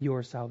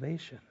your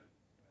salvation.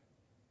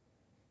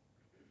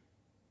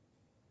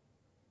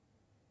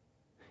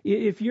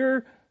 If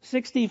you're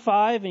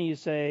 65 and you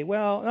say,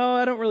 well, no,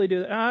 I don't really do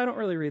that. I don't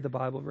really read the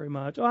Bible very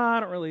much. Oh, I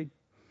don't really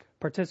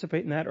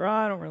participate in that. Or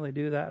I don't really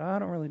do that. I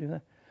don't really do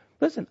that.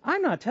 Listen,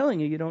 I'm not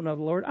telling you don't know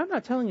the Lord. I'm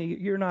not telling you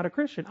you're not a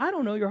Christian. I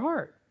don't know your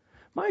heart.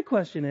 My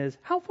question is,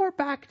 how far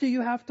back do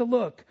you have to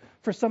look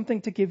for something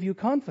to give you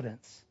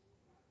confidence?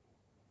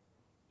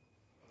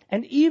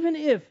 And even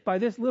if by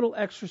this little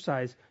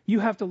exercise you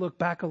have to look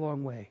back a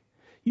long way,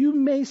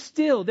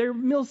 there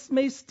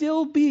may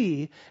still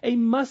be a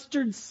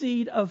mustard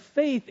seed of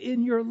faith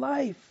in your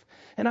life.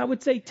 And I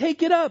would say,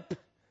 take it up.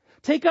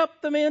 Take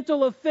up the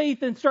mantle of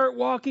faith and start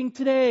walking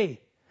today.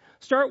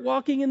 Start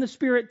walking in the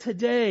Spirit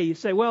today. You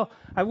say, well,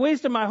 I've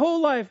wasted my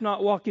whole life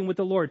not walking with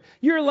the Lord.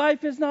 Your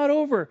life is not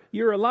over.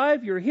 You're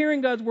alive. You're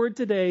hearing God's word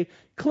today.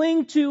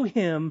 Cling to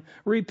Him.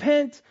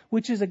 Repent,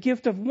 which is a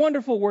gift of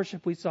wonderful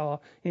worship we saw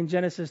in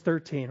Genesis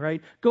 13,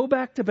 right? Go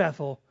back to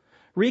Bethel.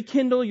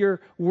 Rekindle your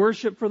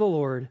worship for the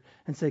Lord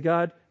and say,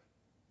 God,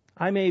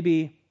 I may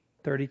be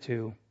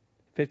 32,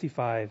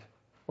 55,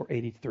 or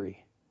 83.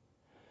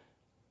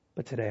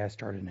 But today I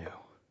start anew.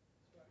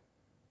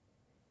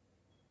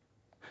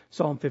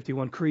 Psalm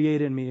 51,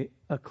 create in me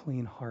a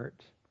clean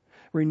heart.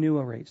 Renew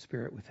a right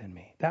spirit within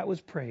me. That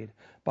was prayed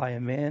by a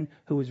man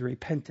who was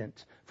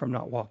repentant from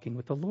not walking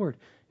with the Lord.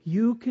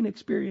 You can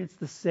experience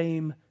the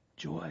same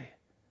joy,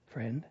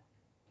 friend,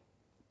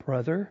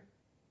 brother,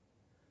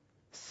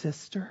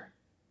 sister.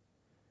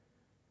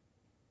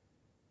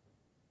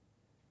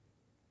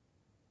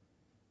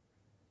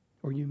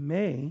 Or you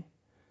may,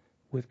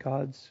 with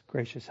God's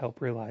gracious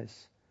help,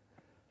 realize,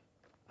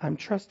 I'm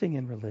trusting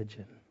in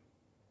religion,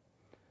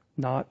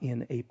 not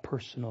in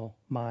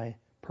my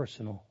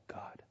personal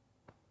God.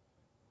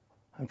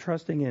 I'm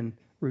trusting in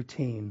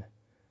routine.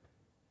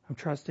 I'm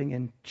trusting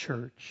in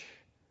church.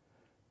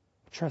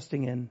 I'm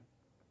trusting in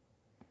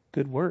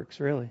good works,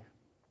 really.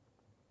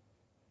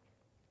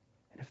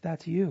 And if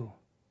that's you,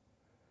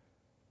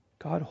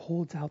 God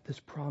holds out this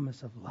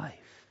promise of life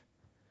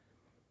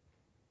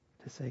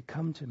to say,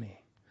 come to me,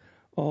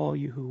 all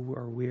you who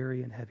are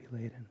weary and heavy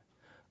laden,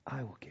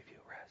 I will give you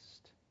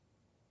rest.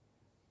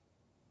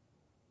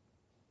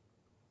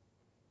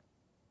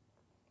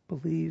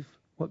 Believe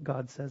what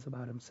God says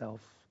about Himself,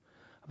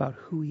 about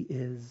who He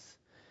is,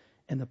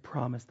 and the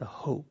promise, the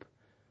hope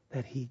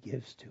that He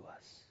gives to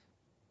us.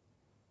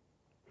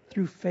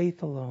 Through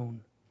faith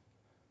alone.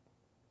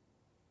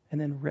 And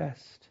then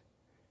rest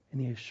in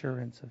the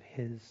assurance of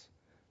His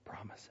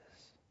promises.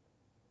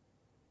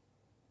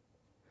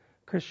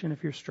 Christian,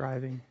 if you're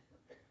striving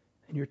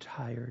and you're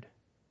tired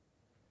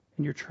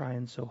and you're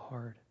trying so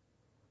hard,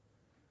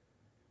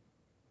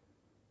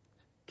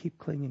 keep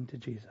clinging to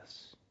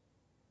Jesus.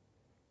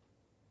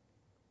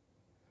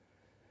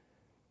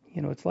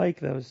 You know, it's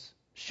like those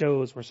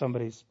shows where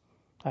somebody's,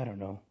 I don't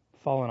know,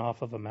 fallen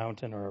off of a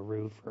mountain or a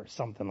roof or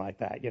something like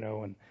that,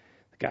 and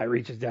the guy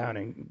reaches down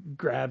and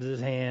grabs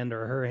his hand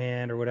or her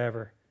hand or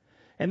whatever.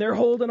 And they're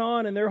holding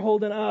on and they're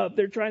holding up.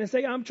 They're trying to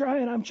say, I'm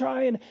trying.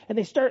 And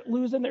they start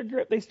losing their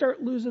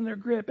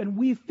grip. And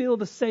we feel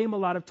the same a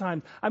lot of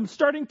times. I'm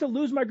starting to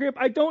lose my grip.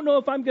 I don't know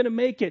if I'm going to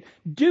make it.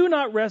 Do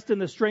not rest in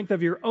the strength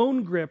of your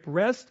own grip.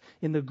 Rest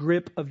in the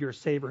grip of your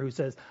Savior who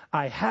says,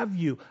 I have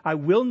you. I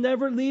will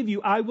never leave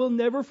you. I will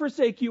never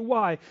forsake you.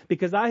 Why?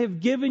 Because I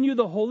have given you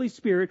the Holy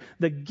Spirit,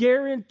 the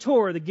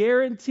guarantor, the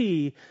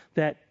guarantee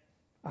that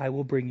I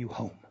will bring you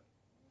home.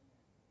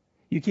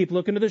 You keep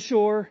looking to the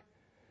shore.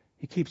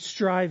 You keep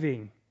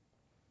striving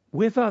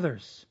with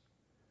others.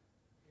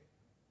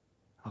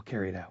 I'll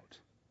carry it out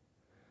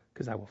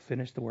because I will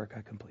finish the work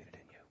I completed in